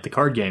the Gwent, the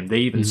card game, they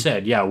even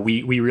said, yeah,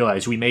 we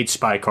realized we made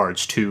spy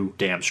cards too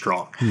damn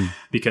strong,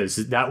 because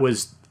that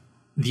was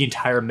the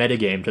entire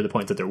metagame, to the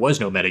point that there was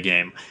no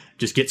metagame.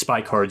 Just get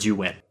spy cards, you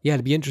win. Yeah,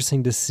 it'd be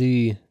interesting to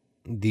see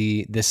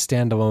this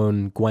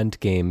standalone Gwent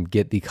game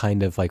get the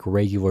kind of like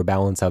regular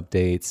balance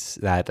updates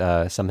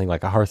that something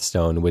like a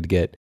Hearthstone would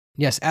get.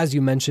 Yes, as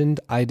you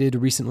mentioned, I did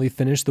recently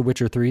finish The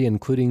Witcher 3,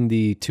 including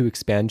the 2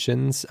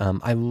 expansions.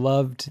 I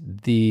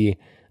loved the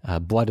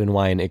Blood and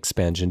Wine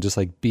expansion, just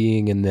like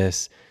being in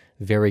this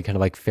very kind of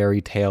like fairy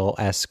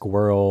tale-esque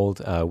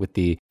world with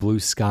the blue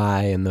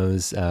sky and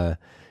those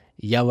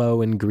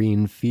yellow and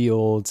green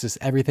fields. Just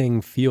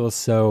everything feels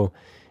so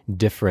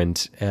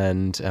different,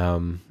 and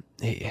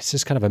it's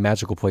just kind of a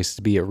magical place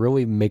to be. It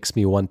really makes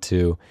me want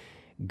to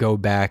go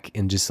back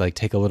and just like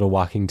take a little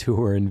walking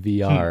tour in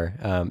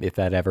VR. If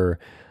that ever,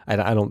 I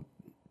don't.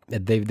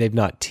 They've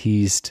not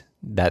teased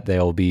that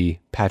they'll be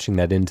patching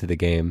that into the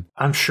game.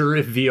 I'm sure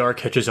if VR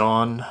catches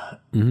on,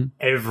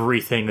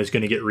 everything is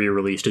going to get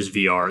re-released as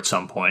VR at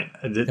some point.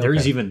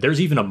 There's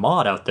even a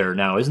mod out there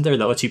now, isn't there,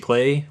 that lets you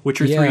play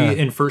Witcher 3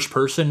 in first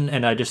person?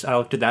 And I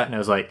looked at that and I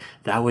was like,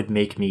 that would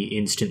make me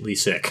instantly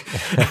sick.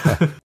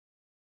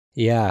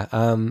 Yeah,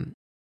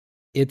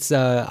 it's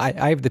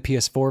I have the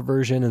PS4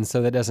 version, and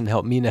so that doesn't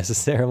help me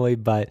necessarily,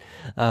 but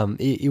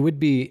it would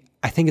be,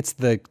 I think it's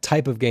the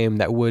type of game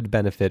that would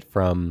benefit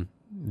from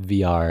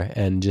VR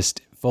and just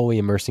fully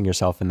immersing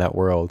yourself in that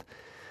world.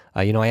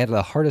 I had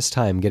the hardest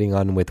time getting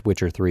on with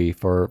Witcher 3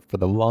 for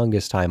the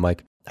longest time.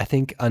 Like, I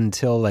think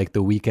until like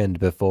the weekend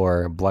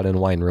before Blood and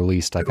Wine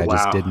released, like I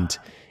just didn't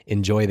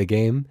enjoy the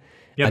game.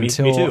 Yeah,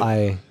 until me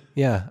too.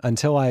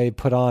 Until I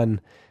put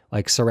on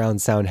like surround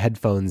sound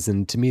headphones,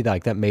 and to me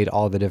that made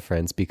all the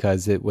difference,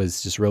 because it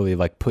was just really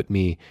like put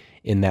me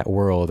in that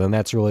world, and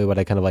that's really what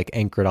I kind of like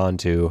anchored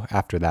onto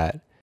after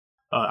that.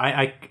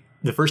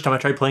 The first time I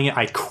tried playing it,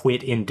 I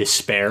quit in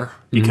despair,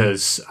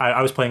 because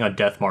I was playing on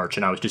Death March,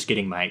 and I was just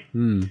getting my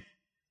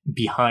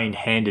behind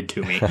handed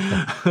to me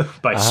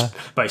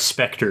by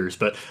specters.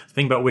 But the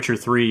thing about Witcher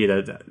 3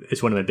 that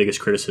is one of my biggest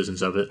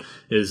criticisms of it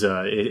is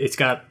it's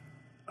got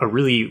a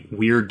really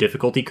weird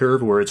difficulty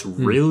curve where it's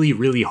really,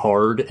 really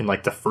hard in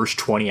like the first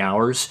 20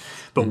 hours.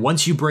 But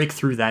once you break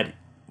through that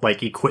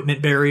like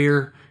equipment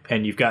barrier,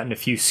 and you've gotten a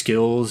few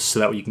skills so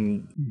that you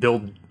can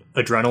build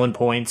adrenaline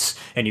points,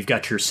 and you've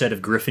got your set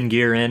of Griffin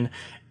gear in,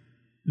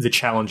 the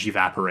challenge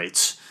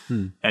evaporates,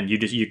 and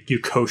you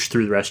coast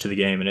through the rest of the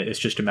game, and it's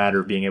just a matter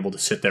of being able to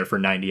sit there for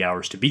 90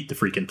 hours to beat the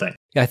freaking thing.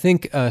 Yeah, I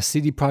think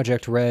CD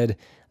Projekt Red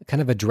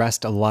kind of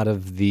addressed a lot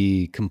of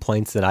the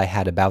complaints that I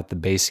had about the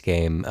base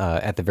game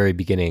at the very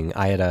beginning.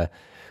 I had a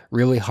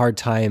really hard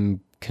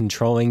time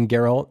controlling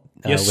Geralt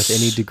with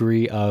any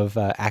degree of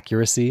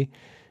accuracy,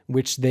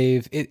 which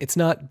it's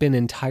not been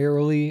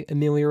entirely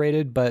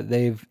ameliorated, but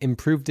they've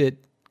improved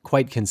it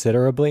quite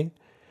considerably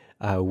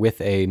with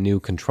a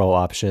new control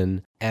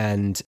option.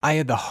 And I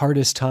had the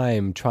hardest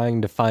time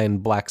trying to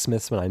find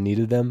blacksmiths when I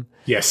needed them.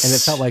 Yes. And it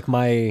felt like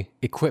my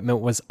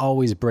equipment was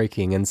always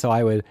breaking. And so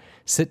I would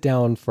sit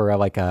down for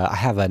I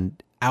have an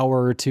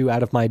hour or two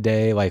out of my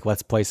day, like,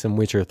 let's play some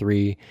Witcher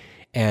 3.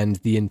 And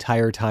the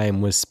entire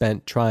time was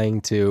spent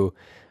trying to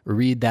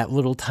read that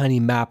little tiny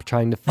map,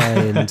 trying to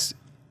find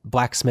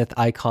blacksmith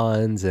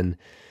icons. And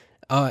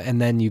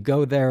then you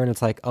go there and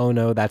it's like, oh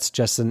no, that's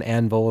just an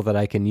anvil that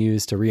I can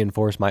use to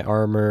reinforce my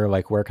armor.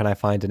 Like, where can I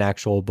find an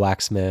actual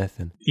blacksmith?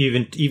 And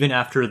even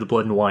after the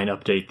Blood and Wine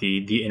update,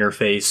 the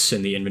interface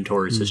and the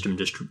inventory system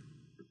just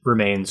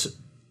remains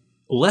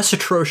less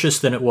atrocious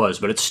than it was,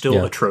 but it's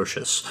still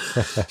atrocious.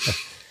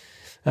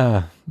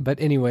 But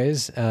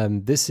anyways,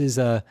 this is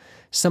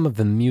some of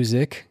the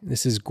music.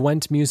 This is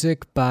Gwent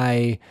music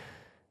by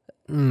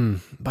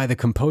the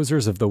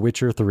composers of The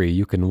Witcher 3.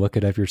 You can look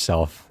it up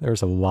yourself.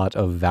 There's a lot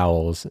of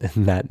vowels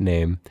in that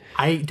name.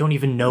 I don't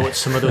even know what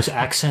some of those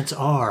accents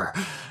are.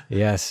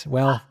 Yes.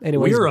 Well,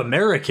 anyways. We're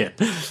American.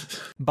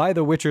 By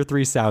the Witcher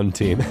 3 sound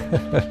team.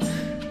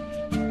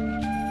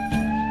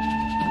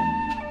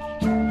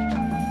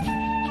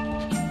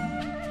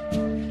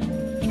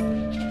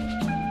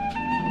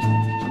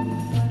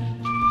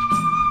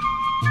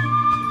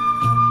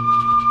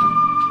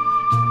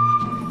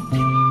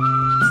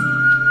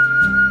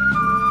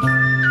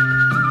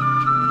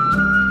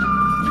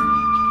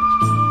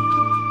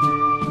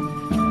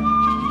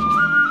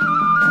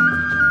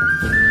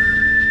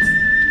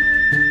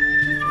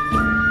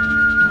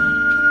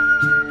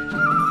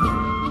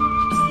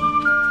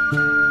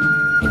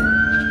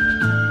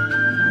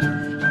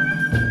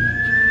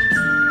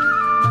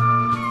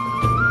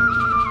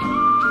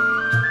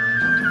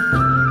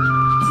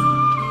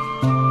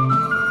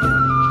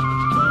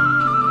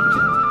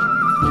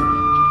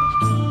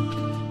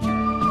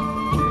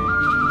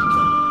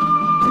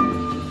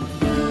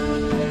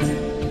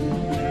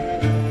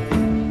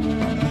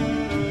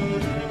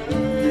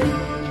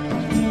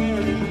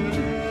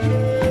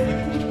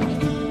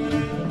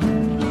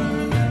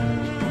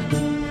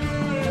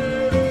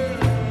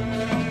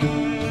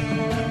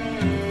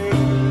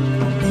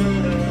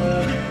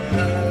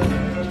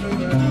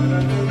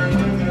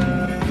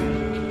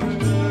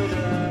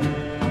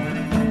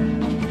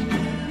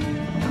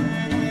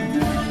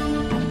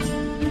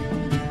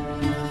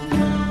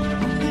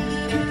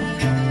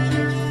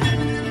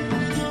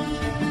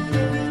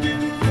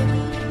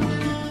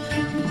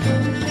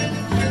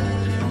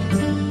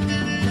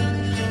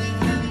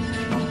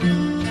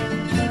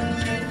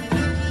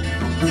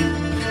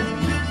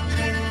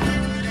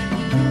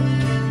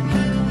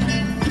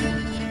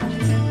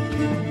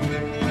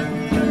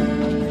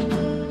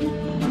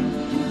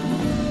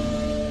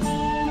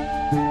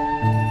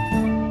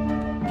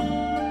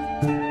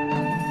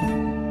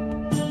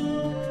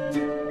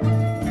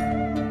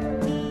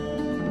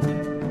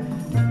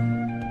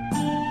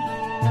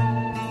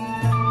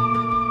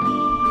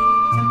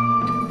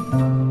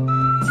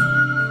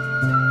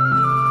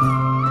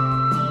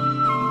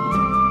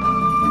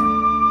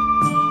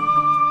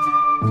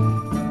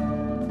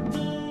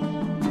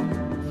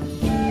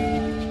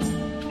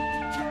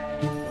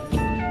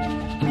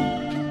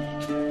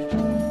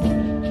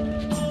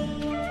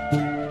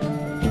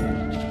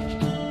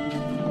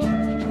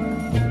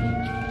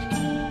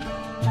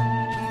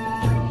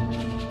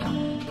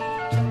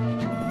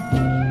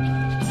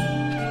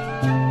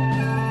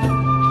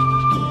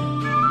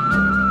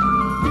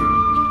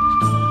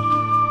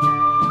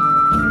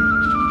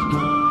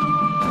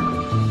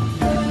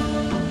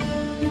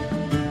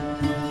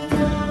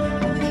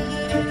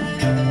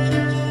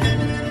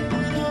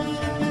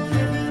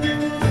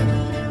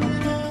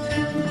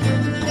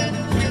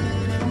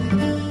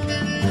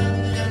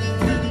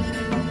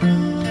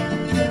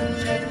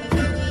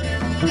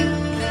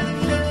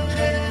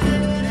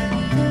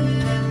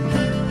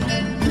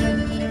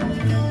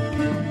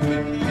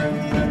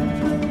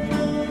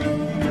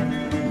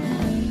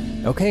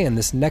 Okay, and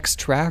this next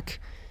track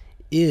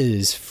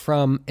is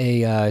from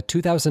a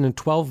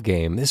 2012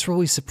 game. This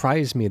really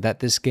surprised me that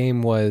this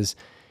game was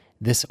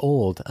this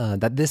old,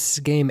 that this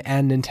game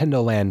and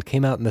Nintendo Land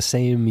came out in the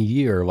same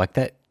year. Like,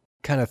 that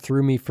kind of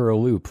threw me for a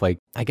loop. Like,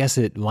 I guess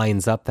it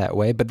lines up that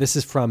way, but this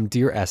is from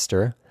Dear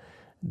Esther,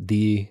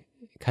 the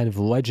kind of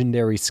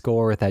legendary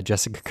score that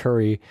Jessica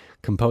Curry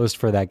composed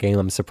for that game.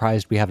 I'm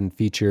surprised we haven't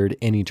featured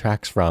any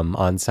tracks from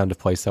on Sound of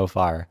Play so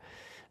far.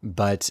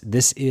 But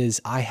this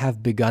is I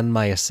Have Begun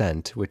My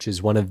Ascent, which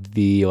is one of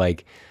the,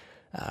 like,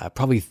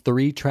 probably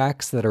 3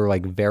 tracks that are,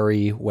 like,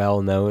 very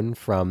well known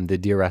from the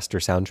Dear Esther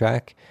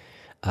soundtrack.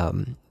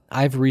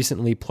 I've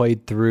recently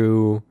played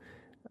through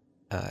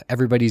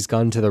Everybody's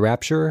Gone to the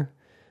Rapture,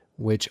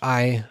 which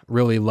I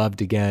really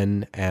loved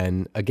again.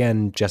 And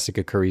again,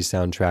 Jessica Curry's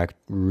soundtrack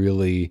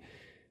really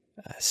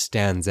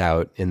stands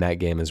out in that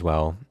game as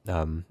well.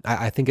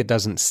 I think it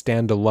doesn't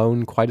stand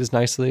alone quite as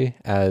nicely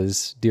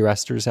as Dear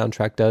Esther's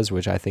soundtrack does,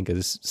 which I think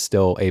is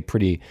still a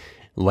pretty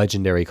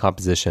legendary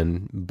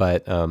composition.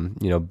 But,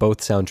 both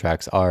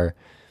soundtracks are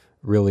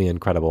really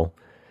incredible.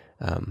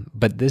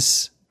 But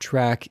this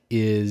track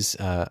is,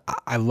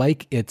 I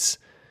like it's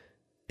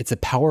a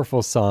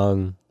powerful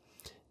song.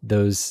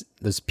 Those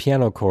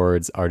piano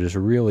chords are just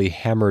really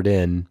hammered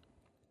in.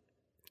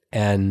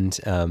 And,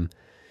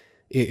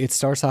 it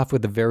starts off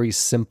with a very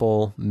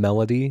simple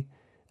melody,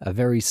 a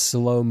very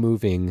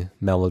slow-moving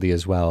melody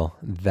as well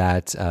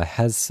that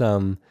has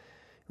some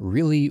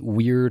really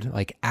weird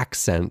like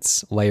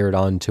accents layered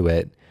onto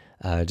it,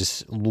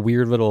 just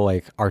weird little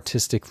like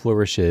artistic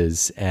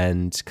flourishes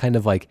and kind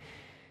of like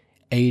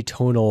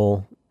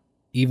atonal,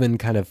 even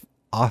kind of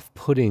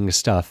off-putting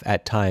stuff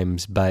at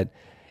times, but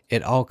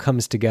it all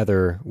comes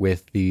together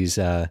with these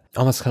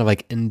almost kind of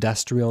like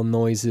industrial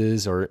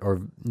noises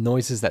or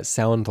noises that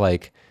sound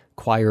like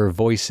choir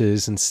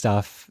voices and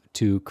stuff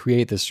to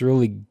create this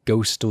really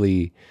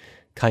ghostly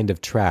kind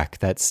of track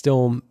that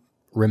still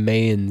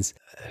remains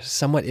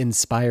somewhat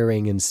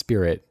inspiring in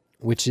spirit,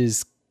 which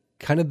is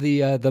kind of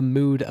the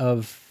mood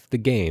of the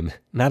game.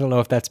 And I don't know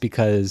if that's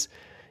because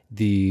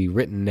the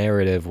written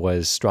narrative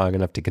was strong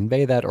enough to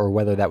convey that, or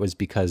whether that was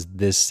because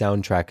this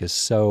soundtrack is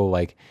so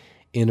like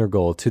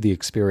integral to the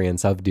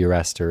experience of Dear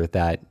Esther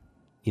that,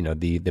 you know,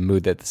 the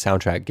mood that the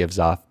soundtrack gives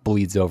off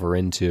bleeds over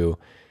into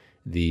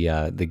the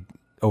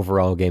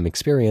overall game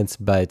experience.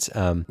 But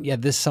yeah,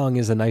 this song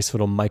is a nice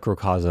little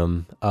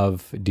microcosm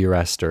of Dear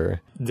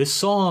Esther. This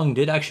song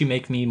did actually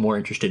make me more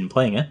interested in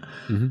playing it.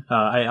 Mm-hmm.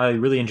 I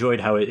really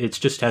enjoyed how it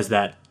just has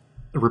that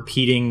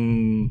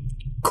repeating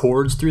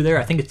chords through there.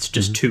 I think it's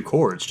just two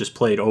chords just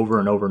played over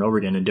and over and over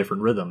again in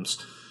different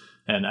rhythms.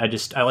 And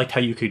I liked how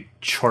you could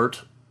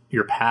chart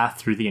your path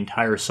through the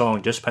entire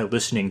song just by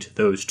listening to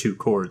those two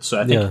chords.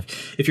 So I think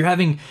if you're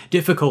having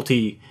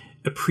difficulty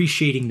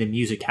appreciating the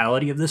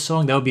musicality of this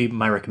song, that would be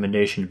my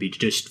recommendation, to be to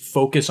just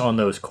focus on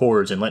those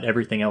chords and let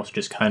everything else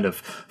just kind of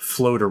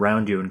float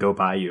around you and go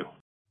by you.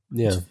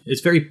 Yeah.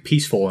 It's very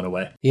peaceful in a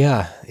way.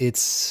 Yeah,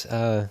 it's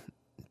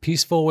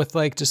peaceful with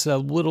like just a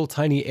little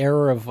tiny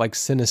error of like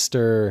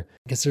sinister.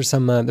 I guess there's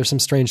some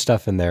strange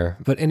stuff in there.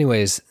 But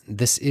anyways,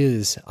 this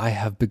is I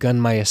Have Begun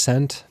My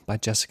Ascent by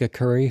Jessica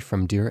Curry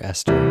from Dear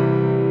Esther.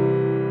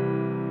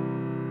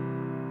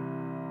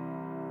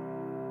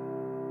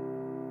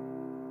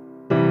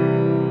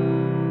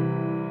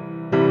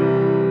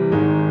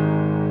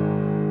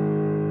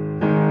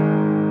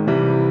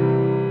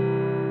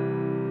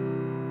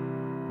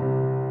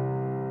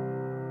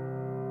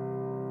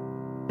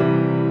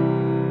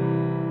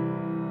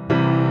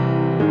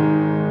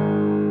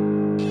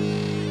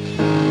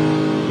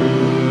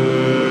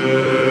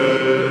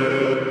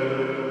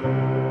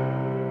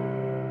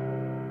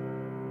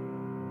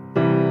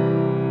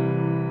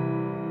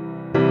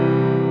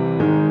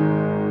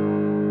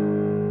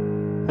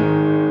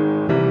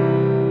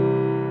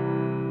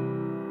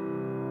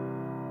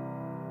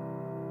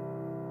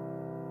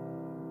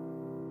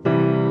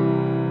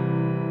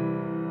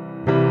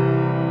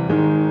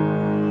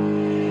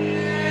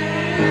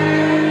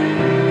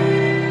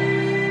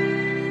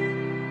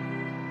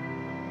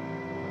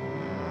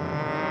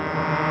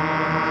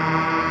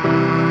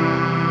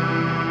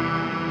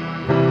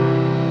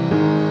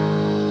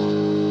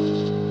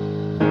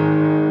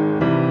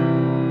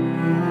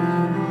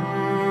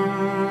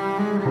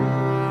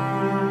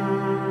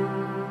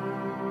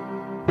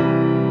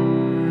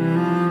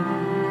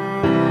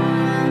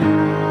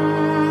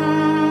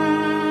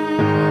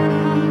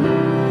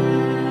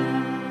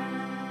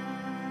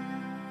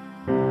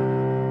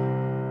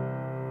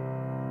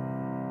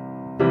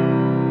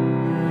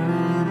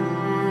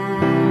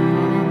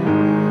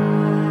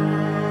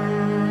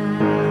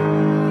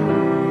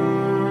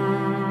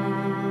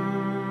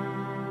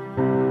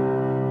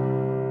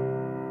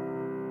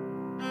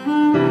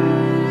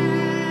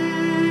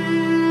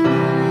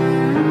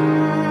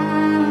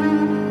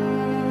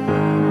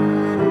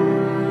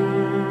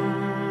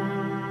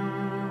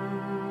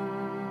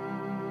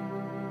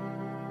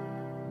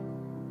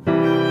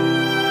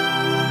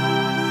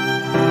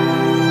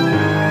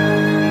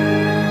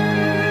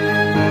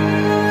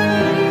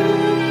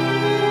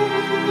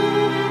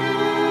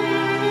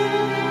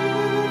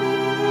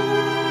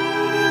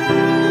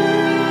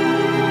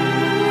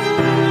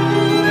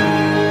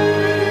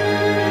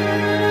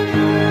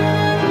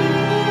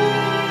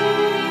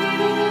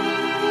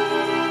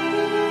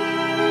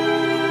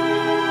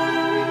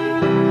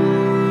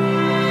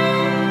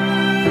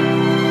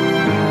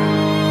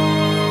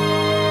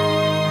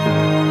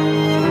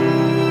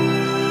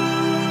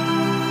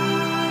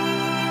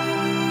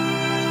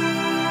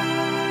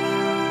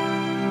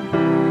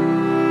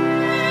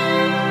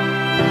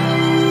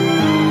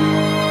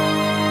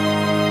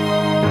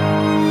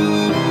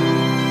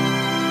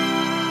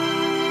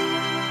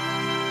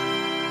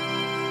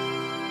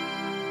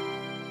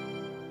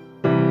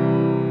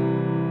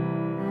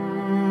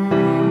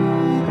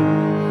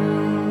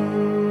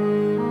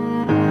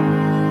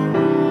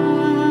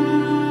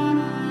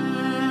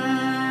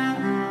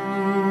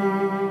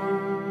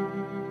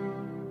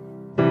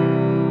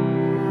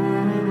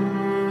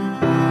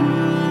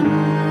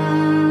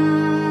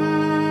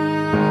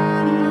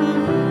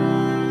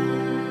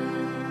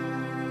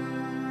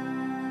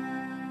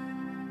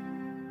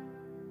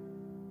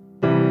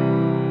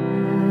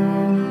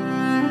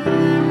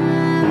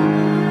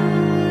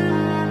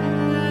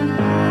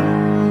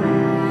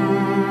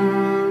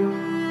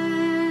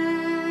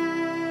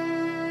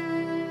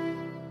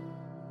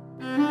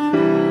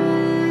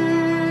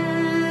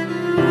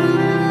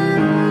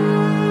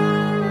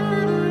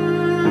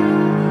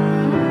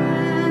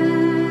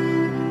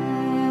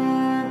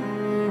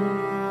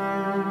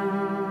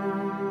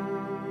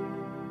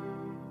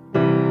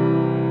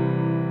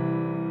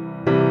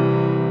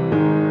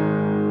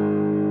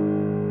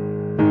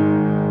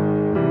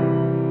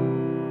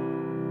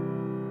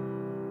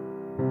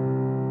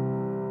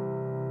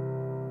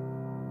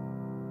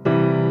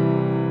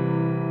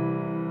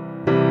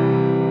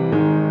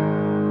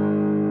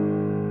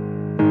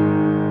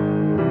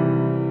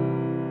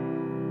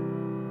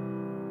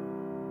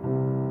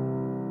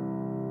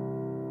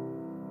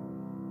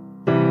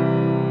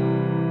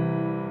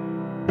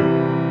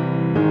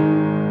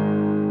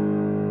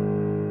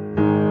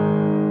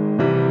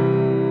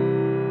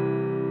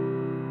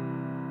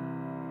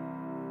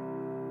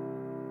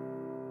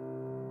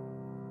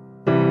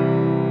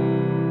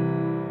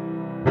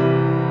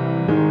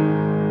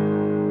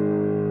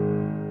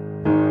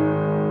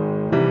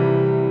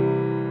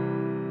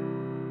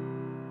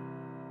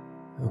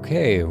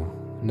 Okay,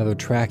 another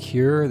track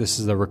here. This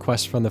is a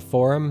request from the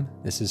forum.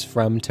 This is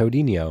from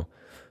Todinho,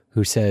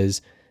 who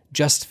says,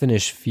 "Just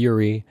finished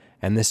Fury,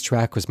 and this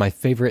track was my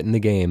favorite in the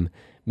game.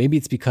 Maybe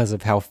it's because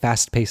of how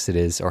fast-paced it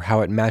is, or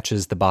how it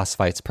matches the boss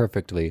fights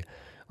perfectly.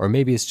 Or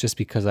maybe it's just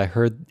because I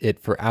heard it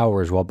for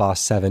hours while Boss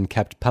 7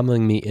 kept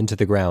pummeling me into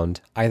the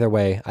ground. Either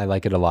way, I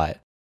like it a lot."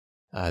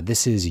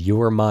 This is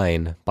You're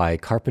Mine by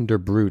Carpenter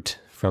Brute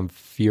from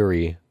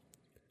Fury.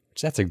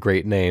 That's a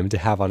great name to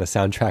have on a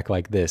soundtrack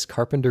like this,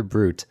 Carpenter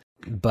Brute.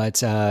 But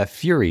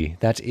Fury,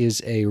 that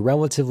is a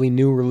relatively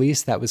new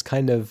release that was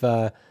kind of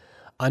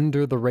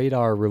under the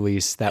radar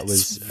release.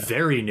 It's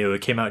very new.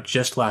 It came out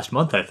just last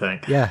month, I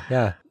think.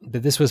 Yeah.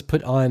 But this was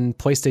put on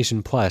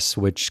PlayStation Plus,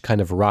 which kind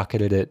of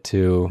rocketed it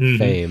to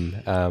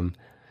fame.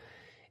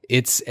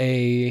 It's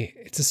a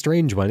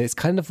strange one. It's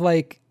kind of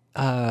like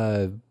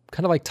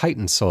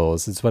Titan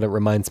Souls. It's what it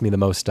reminds me the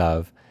most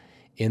of,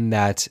 in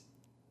that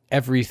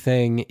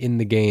everything in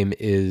the game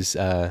is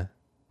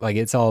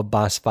it's all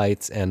boss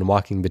fights and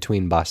walking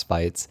between boss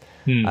fights.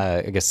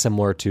 I guess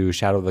similar to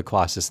Shadow of the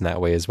Colossus in that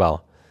way as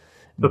well.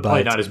 But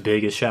probably not as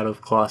big as Shadow of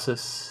the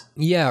Colossus.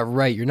 Yeah,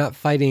 right. You're not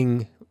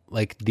fighting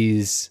like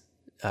these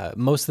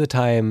most of the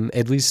time,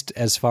 at least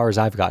as far as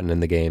I've gotten in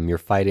the game, you're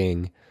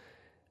fighting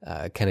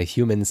kind of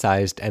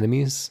human-sized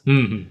enemies.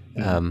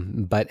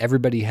 But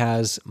everybody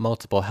has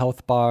multiple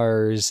health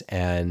bars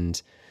and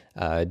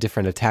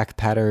different attack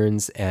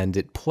patterns, and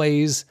it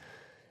plays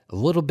a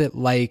little bit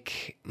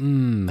like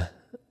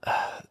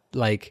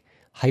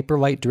Hyper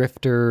Light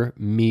Drifter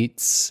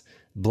meets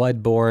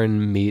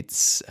Bloodborne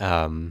meets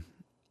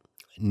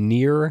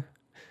Nier,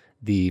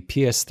 the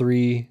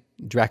PS3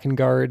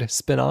 Drakengard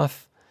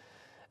spinoff.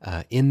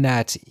 In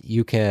that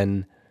you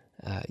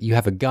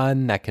have a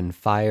gun that can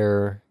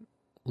fire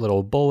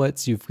little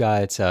bullets. You've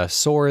got a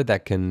sword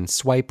that can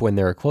swipe when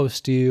they're close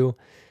to you.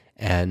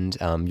 And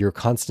you're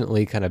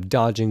constantly kind of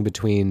dodging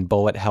between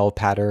bullet hell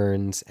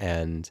patterns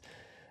and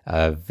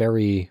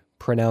very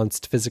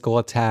pronounced physical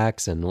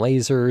attacks and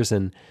lasers.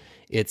 And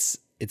it's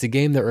a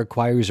game that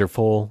requires your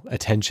full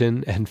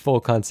attention and full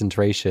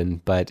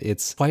concentration, but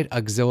it's quite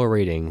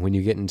exhilarating when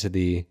you get into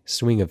the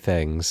swing of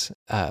things.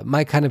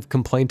 My kind of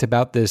complaint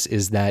about this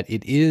is that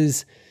it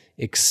is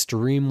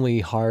extremely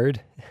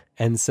hard.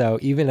 And so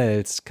even at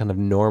its kind of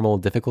normal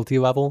difficulty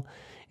level,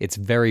 it's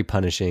very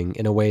punishing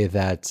in a way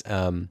that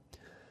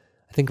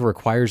I think it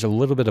requires a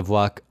little bit of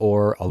luck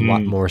or a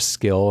lot more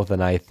skill than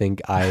I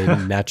think I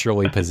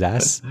naturally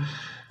possess.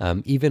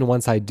 Even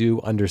once I do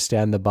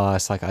understand the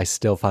boss, I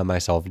still find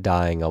myself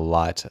dying a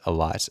lot.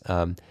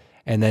 And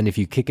then if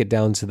you kick it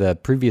down to the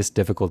previous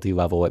difficulty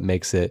level, it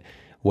makes it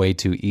way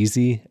too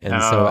easy.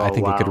 And so I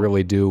think it could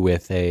really do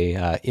with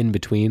a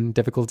in-between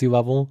difficulty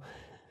level.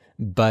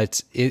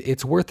 But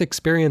it's worth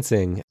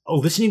experiencing. Oh,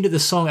 listening to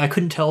this song, I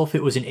couldn't tell if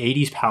it was an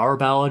 80s power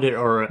ballad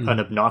or an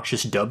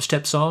obnoxious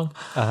dubstep song.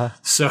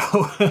 So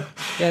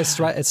yeah,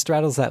 it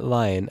straddles that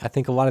line. I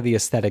think a lot of the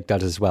aesthetic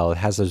does as well. It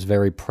has those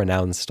very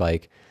pronounced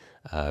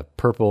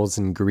purples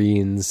and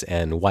greens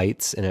and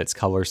whites in its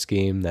color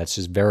scheme. That's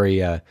just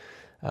very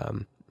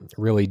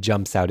really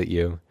jumps out at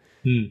you.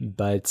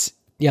 But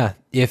yeah,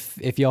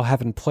 if y'all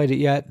haven't played it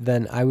yet,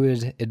 then I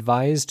would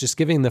advise just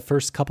giving the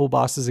first couple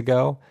bosses a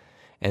go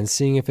and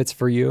seeing if it's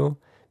for you,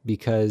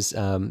 because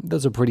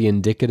those are pretty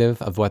indicative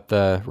of what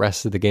the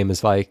rest of the game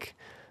is like.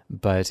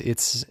 But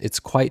it's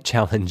quite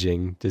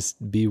challenging.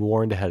 Just be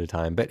warned ahead of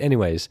time. But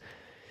anyways,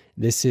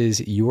 this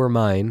is You're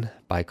Mine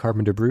by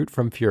Carpenter Brute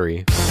from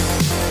Fury.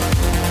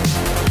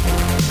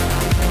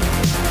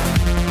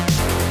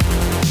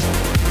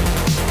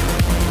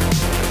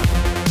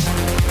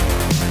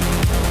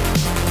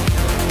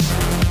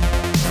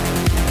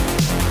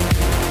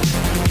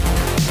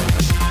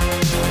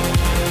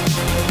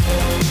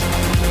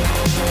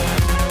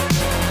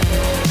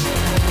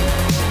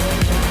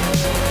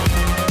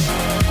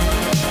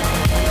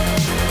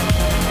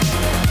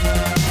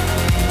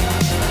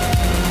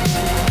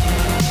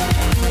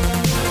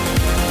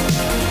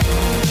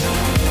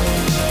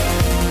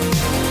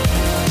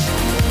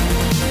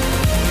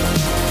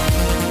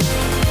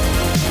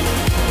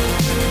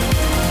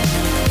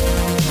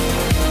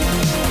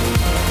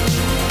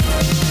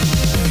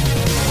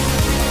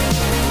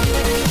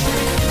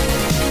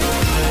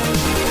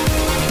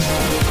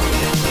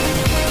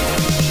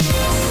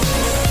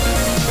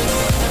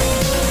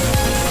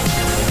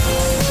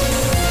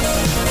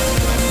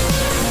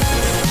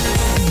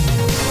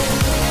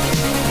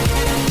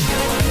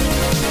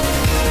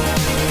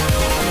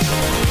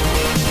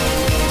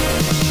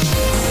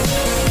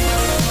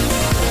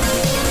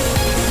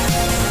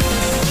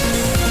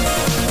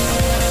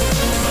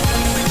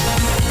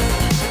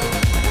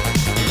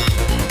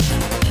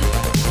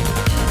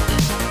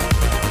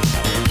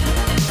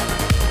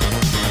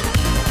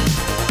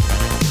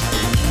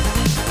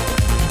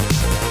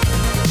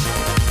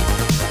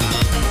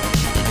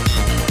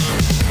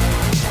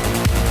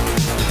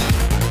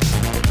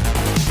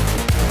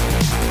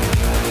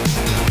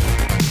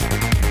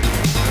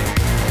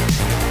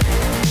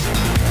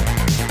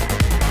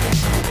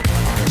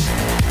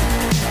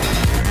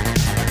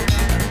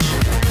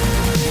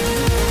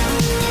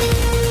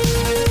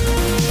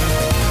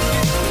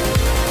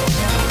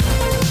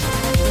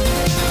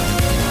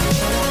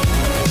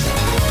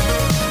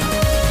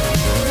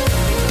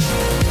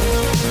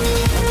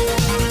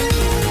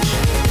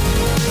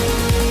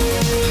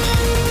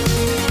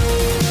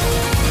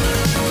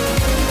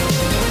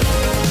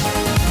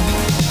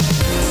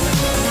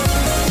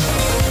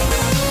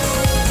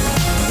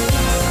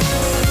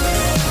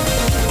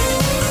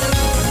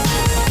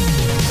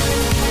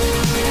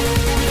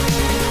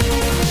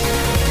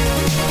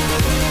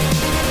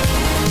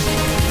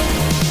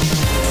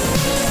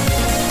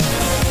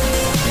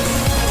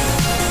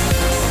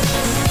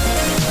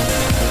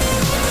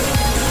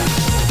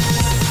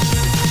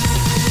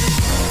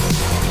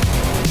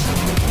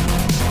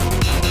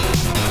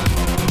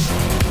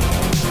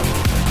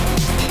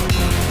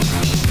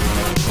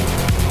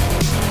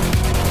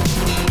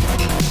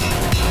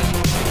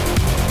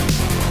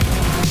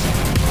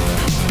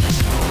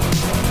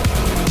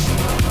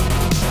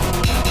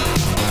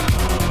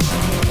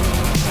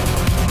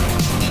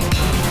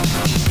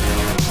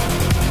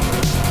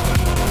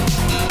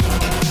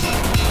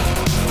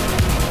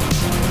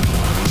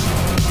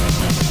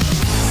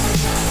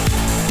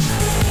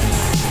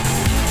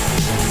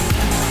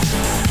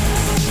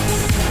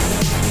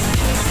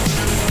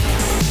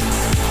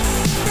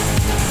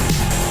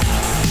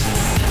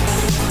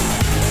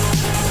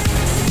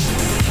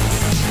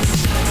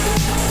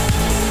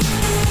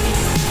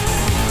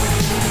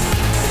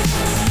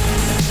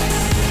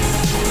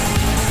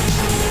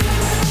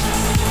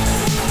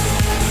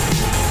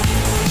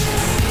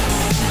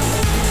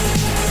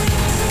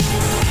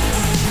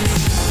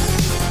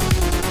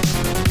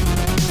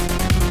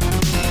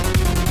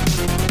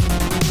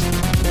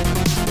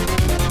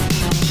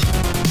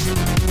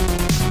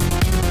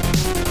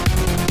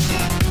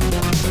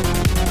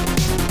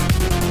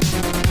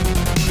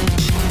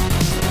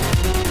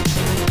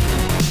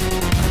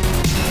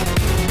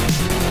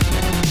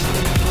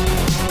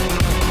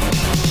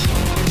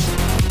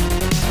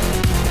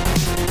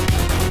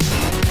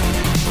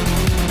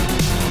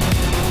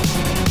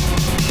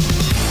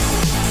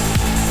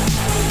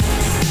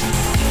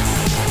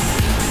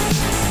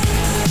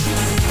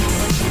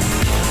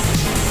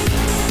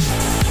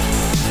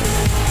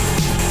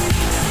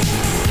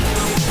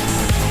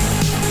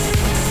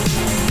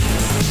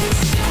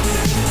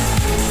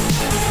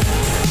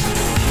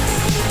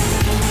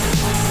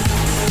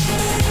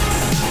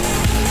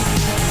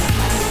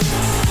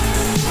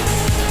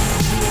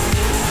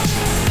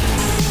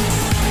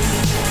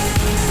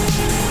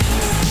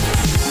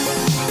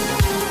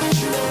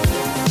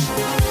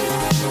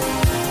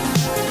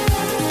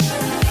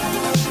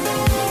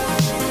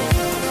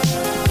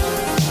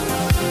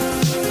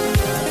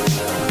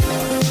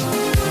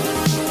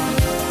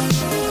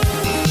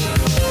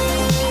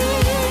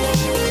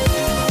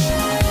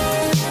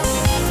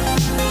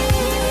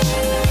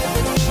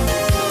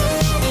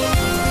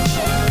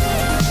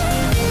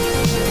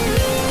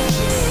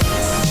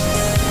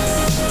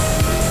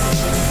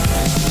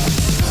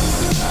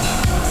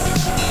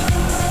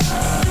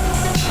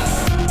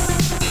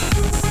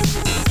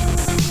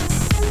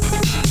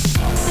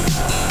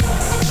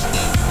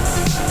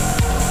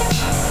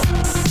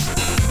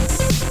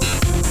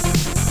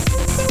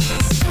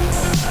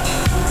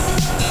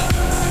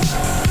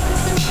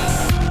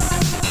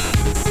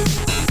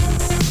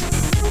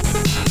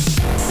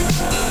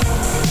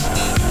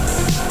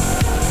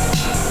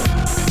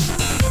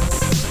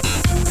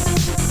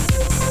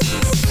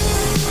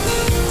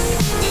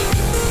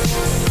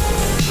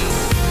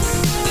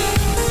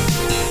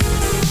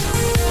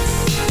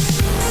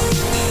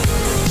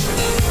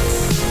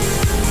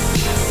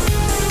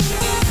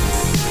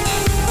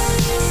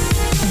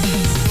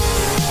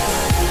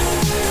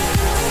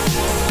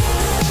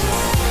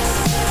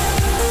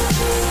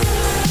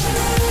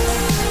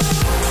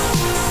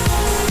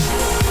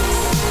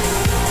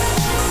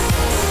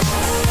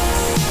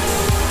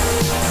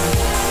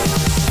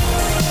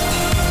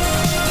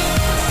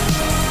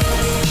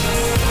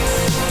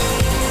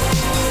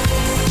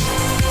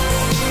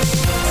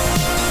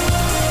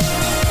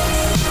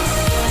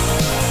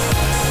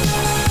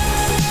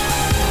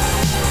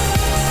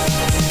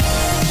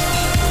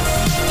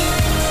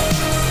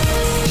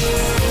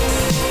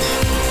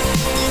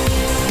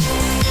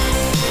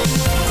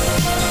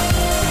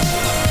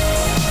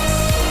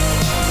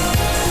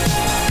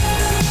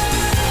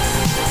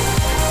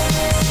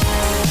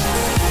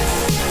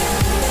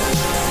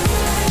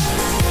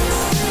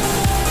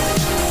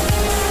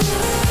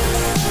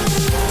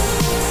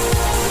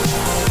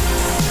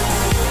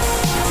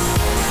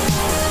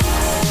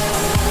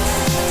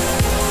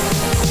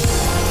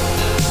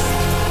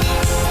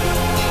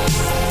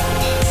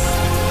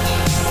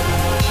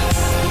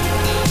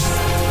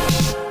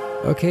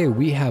 Okay,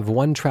 we have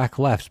one track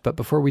left, but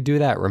before we do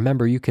that,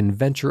 remember you can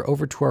venture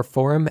over to our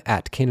forum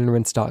at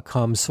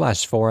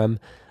caneandrinse.com/forum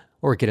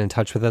or get in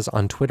touch with us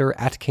on Twitter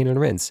at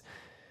caneandrinse.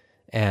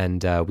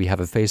 And we have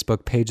a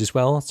Facebook page as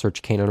well.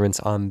 Search Cane and Rinse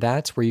on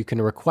that, where you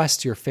can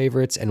request your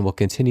favorites, and we'll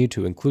continue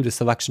to include a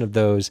selection of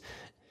those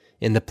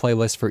in the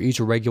playlist for each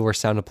regular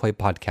Sound of Play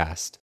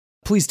podcast.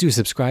 Please do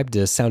subscribe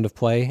to Sound of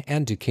Play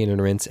and to Cane and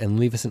Rinse, and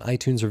leave us an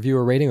iTunes review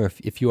or rating, or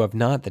if you have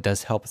not, that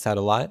does help us out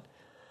a lot.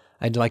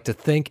 I'd like to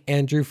thank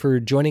Andrew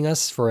for joining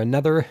us for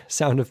another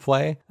Sound of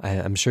Play.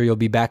 I'm sure you'll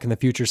be back in the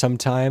future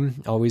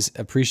sometime. Always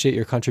appreciate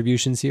your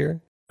contributions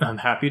here. I'm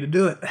happy to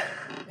do it.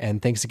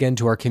 And thanks again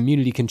to our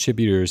community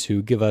contributors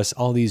who give us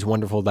all these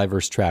wonderful,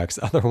 diverse tracks.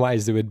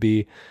 Otherwise, it would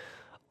be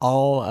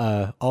all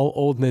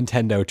old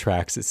Nintendo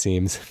tracks, it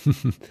seems.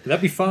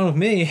 That'd be fine with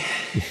me.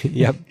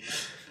 Yep.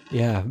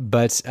 Yeah.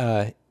 But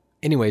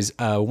anyways,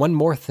 one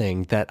more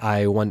thing that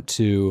I want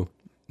to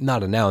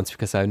not announce,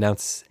 because I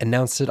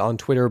announced it on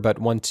Twitter, but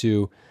want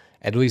to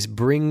at least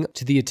bring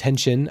to the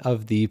attention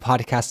of the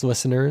podcast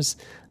listeners.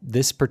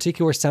 This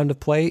particular Sound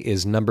of Play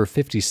is number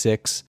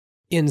 56.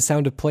 In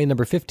Sound of Play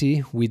number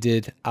 50, we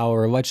did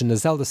our Legend of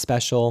Zelda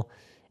special,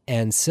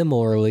 and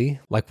similarly,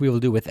 like we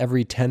will do with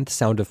every 10th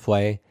Sound of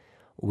Play,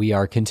 we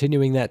are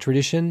continuing that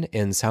tradition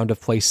in Sound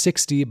of Play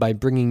 60 by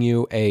bringing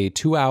you a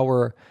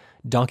 2-hour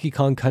Donkey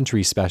Kong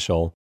Country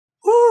special.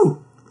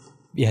 Woo!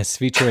 Yes,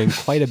 featuring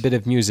quite a bit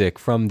of music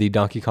from the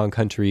Donkey Kong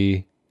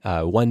Country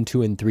 1,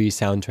 2, and 3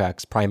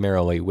 soundtracks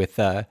primarily, with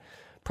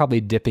probably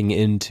dipping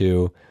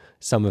into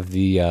some of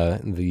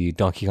the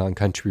Donkey Kong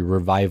Country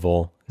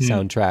revival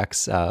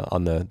soundtracks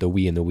on the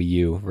Wii and the Wii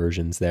U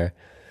versions there.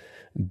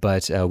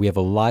 But we have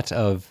a lot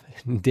of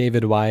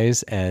David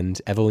Wise and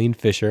Eveline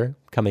Fisher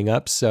coming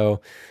up,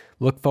 so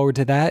look forward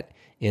to that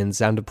in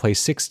Sound of Play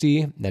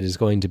 60. That is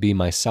going to be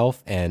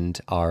myself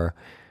and our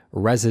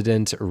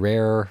resident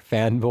Rare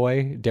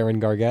fanboy, Darren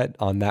Gargett,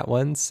 on that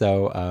one.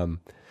 So,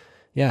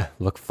 yeah,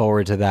 look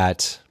forward to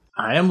that.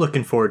 I am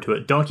looking forward to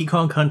it. Donkey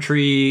Kong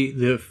Country,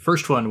 the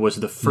first one, was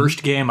the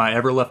first game I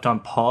ever left on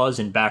pause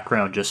in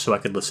background just so I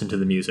could listen to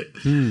the music.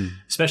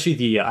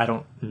 Especially I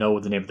don't know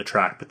the name of the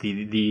track, but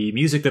the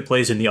music that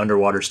plays in the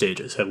underwater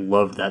stages. I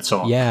loved that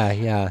song.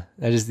 Yeah.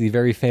 That is the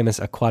very famous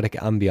Aquatic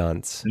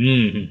Ambiance.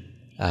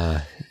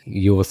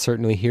 You will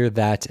certainly hear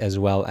that, as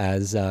well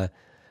as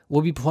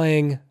we'll be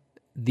playing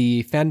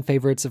the fan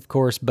favorites, of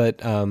course,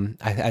 but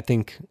I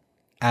think,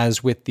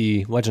 as with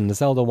the Legend of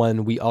Zelda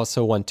one, we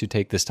also want to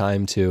take this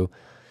time to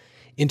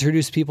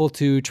introduce people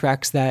to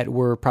tracks that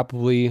were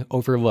probably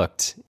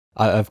overlooked.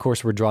 Of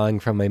course, we're drawing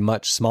from a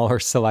much smaller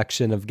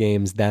selection of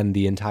games than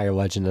the entire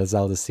Legend of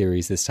Zelda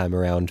series this time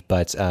around,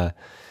 but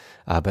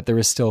there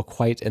is still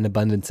quite an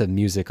abundance of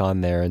music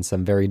on there and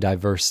some very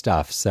diverse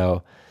stuff.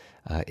 So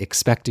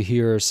expect to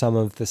hear some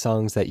of the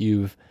songs that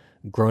you've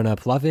grown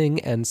up loving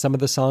and some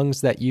of the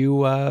songs that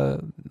you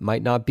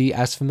might not be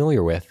as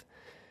familiar with.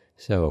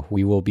 So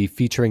we will be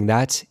featuring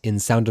that in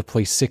Sound of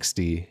Play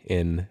 60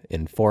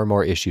 in 4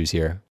 more issues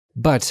here.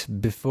 But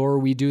before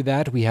we do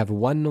that, we have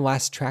one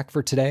last track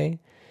for today.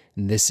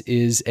 And this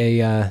is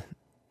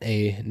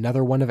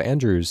another one of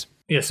Andrew's.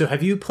 Yeah, so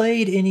have you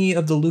played any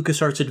of the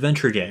LucasArts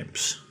adventure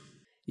games?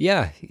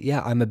 Yeah,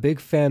 I'm a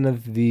big fan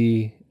of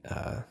the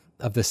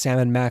Sam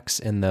and Max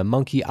and the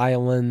Monkey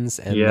Islands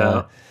and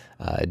the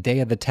Day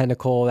of the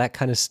Tentacle, that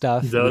kind of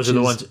stuff. Those are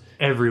the ones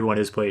everyone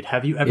has played.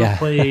 Have you ever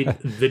played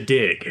The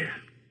Dig?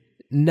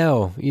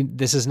 No,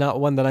 this is not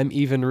one that I'm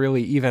even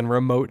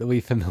remotely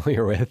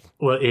familiar with.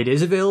 Well, it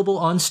is available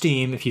on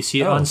Steam. If you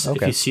see it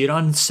if you see it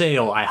on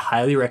sale, I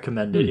highly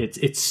recommend it.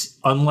 It's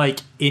unlike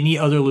any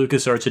other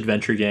LucasArts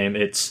adventure game.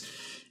 It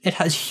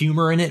has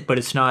humor in it, but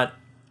it's not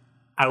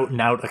out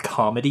and out a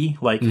comedy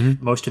like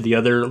most of the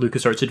other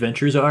LucasArts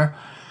adventures are.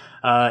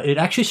 It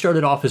actually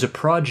started off as a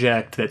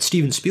project that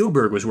Steven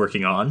Spielberg was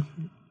working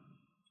on.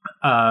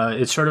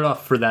 It started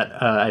off for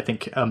that, I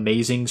think,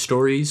 Amazing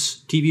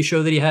Stories TV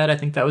show that he had. I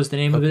think that was the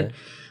name of it,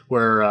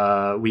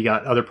 where we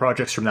got other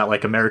projects from that,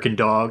 like American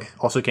Dog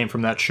also came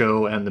from that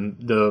show, and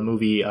the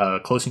movie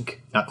not Close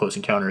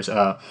Encounters,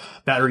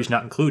 Batteries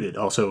Not Included,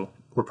 also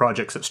were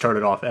projects that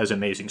started off as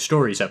Amazing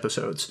Stories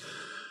episodes.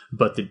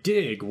 But The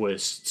Dig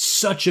was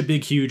such a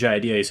big, huge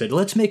idea. He said,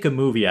 let's make a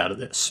movie out of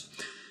this.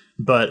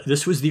 But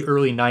this was the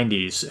early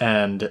 90s,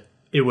 and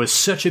it was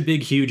such a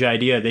big, huge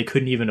idea, they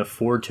couldn't even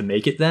afford to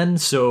make it then.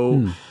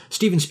 So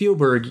Steven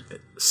Spielberg,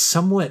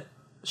 somewhat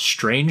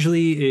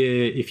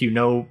strangely, if you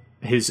know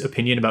his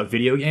opinion about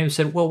video games,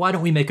 said, well, why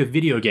don't we make a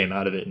video game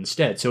out of it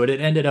instead? So it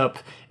ended up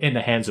in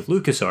the hands of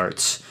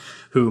LucasArts,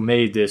 who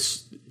made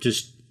this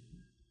just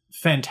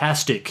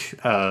fantastic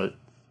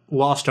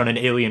Lost on an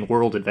Alien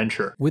World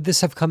adventure. Would this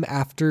have come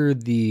after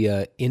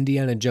the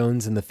Indiana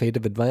Jones and the Fate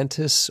of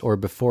Atlantis, or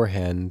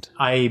beforehand?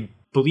 I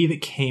believe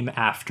it came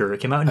after.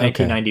 It came out in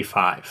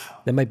 1995.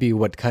 That might be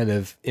what kind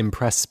of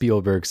impressed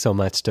Spielberg so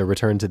much to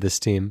return to this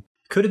team.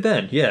 Could have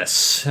been,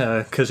 yes.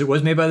 Because it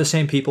was made by the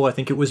same people. I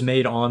think it was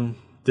made on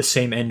the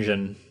same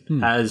engine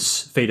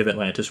as Fate of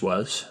Atlantis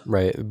was.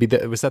 Right.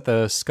 Was that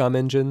the Scum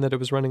engine that it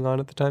was running on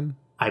at the time?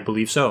 I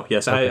believe so,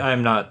 yes. Okay.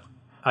 I'm not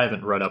I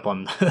haven't read up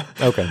on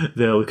Okay.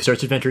 the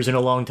LucasArts Adventures in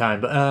a long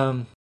time,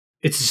 but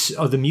it's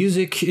the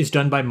music is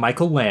done by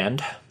Michael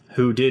Land,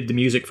 who did the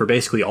music for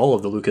basically all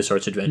of the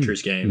LucasArts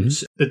Adventures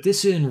games. But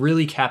this in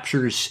really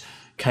captures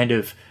kind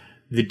of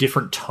the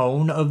different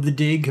tone of the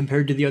Dig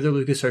compared to the other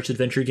LucasArts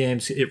Adventure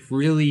games. It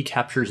really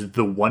captures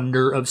the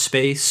wonder of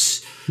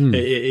space.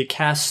 It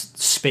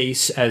casts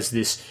space as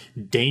this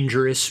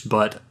dangerous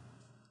but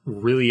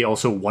really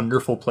also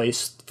wonderful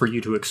place for you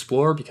to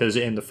explore, because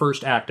in the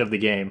first act of the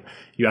game,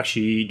 you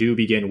actually do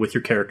begin with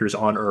your characters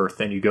on Earth,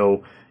 and you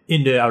go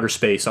into outer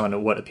space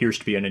on what appears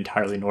to be an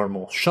entirely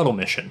normal shuttle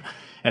mission.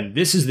 And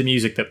this is the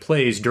music that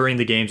plays during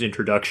the game's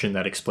introduction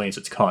that explains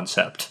its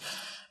concept.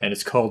 And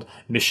it's called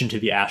Mission to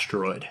the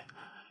Asteroid.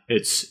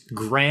 It's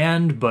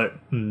grand but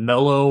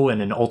mellow and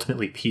an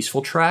ultimately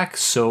peaceful track,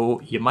 so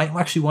you might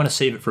actually want to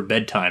save it for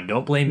bedtime.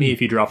 Don't blame me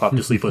if you drop off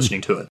to sleep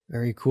listening to it.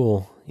 Very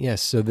cool.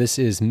 Yes, so this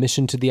is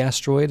Mission to the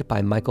Asteroid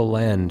by Michael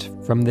Land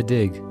from The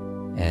Dig.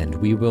 And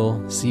we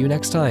will see you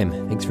next time.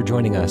 Thanks for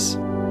joining us.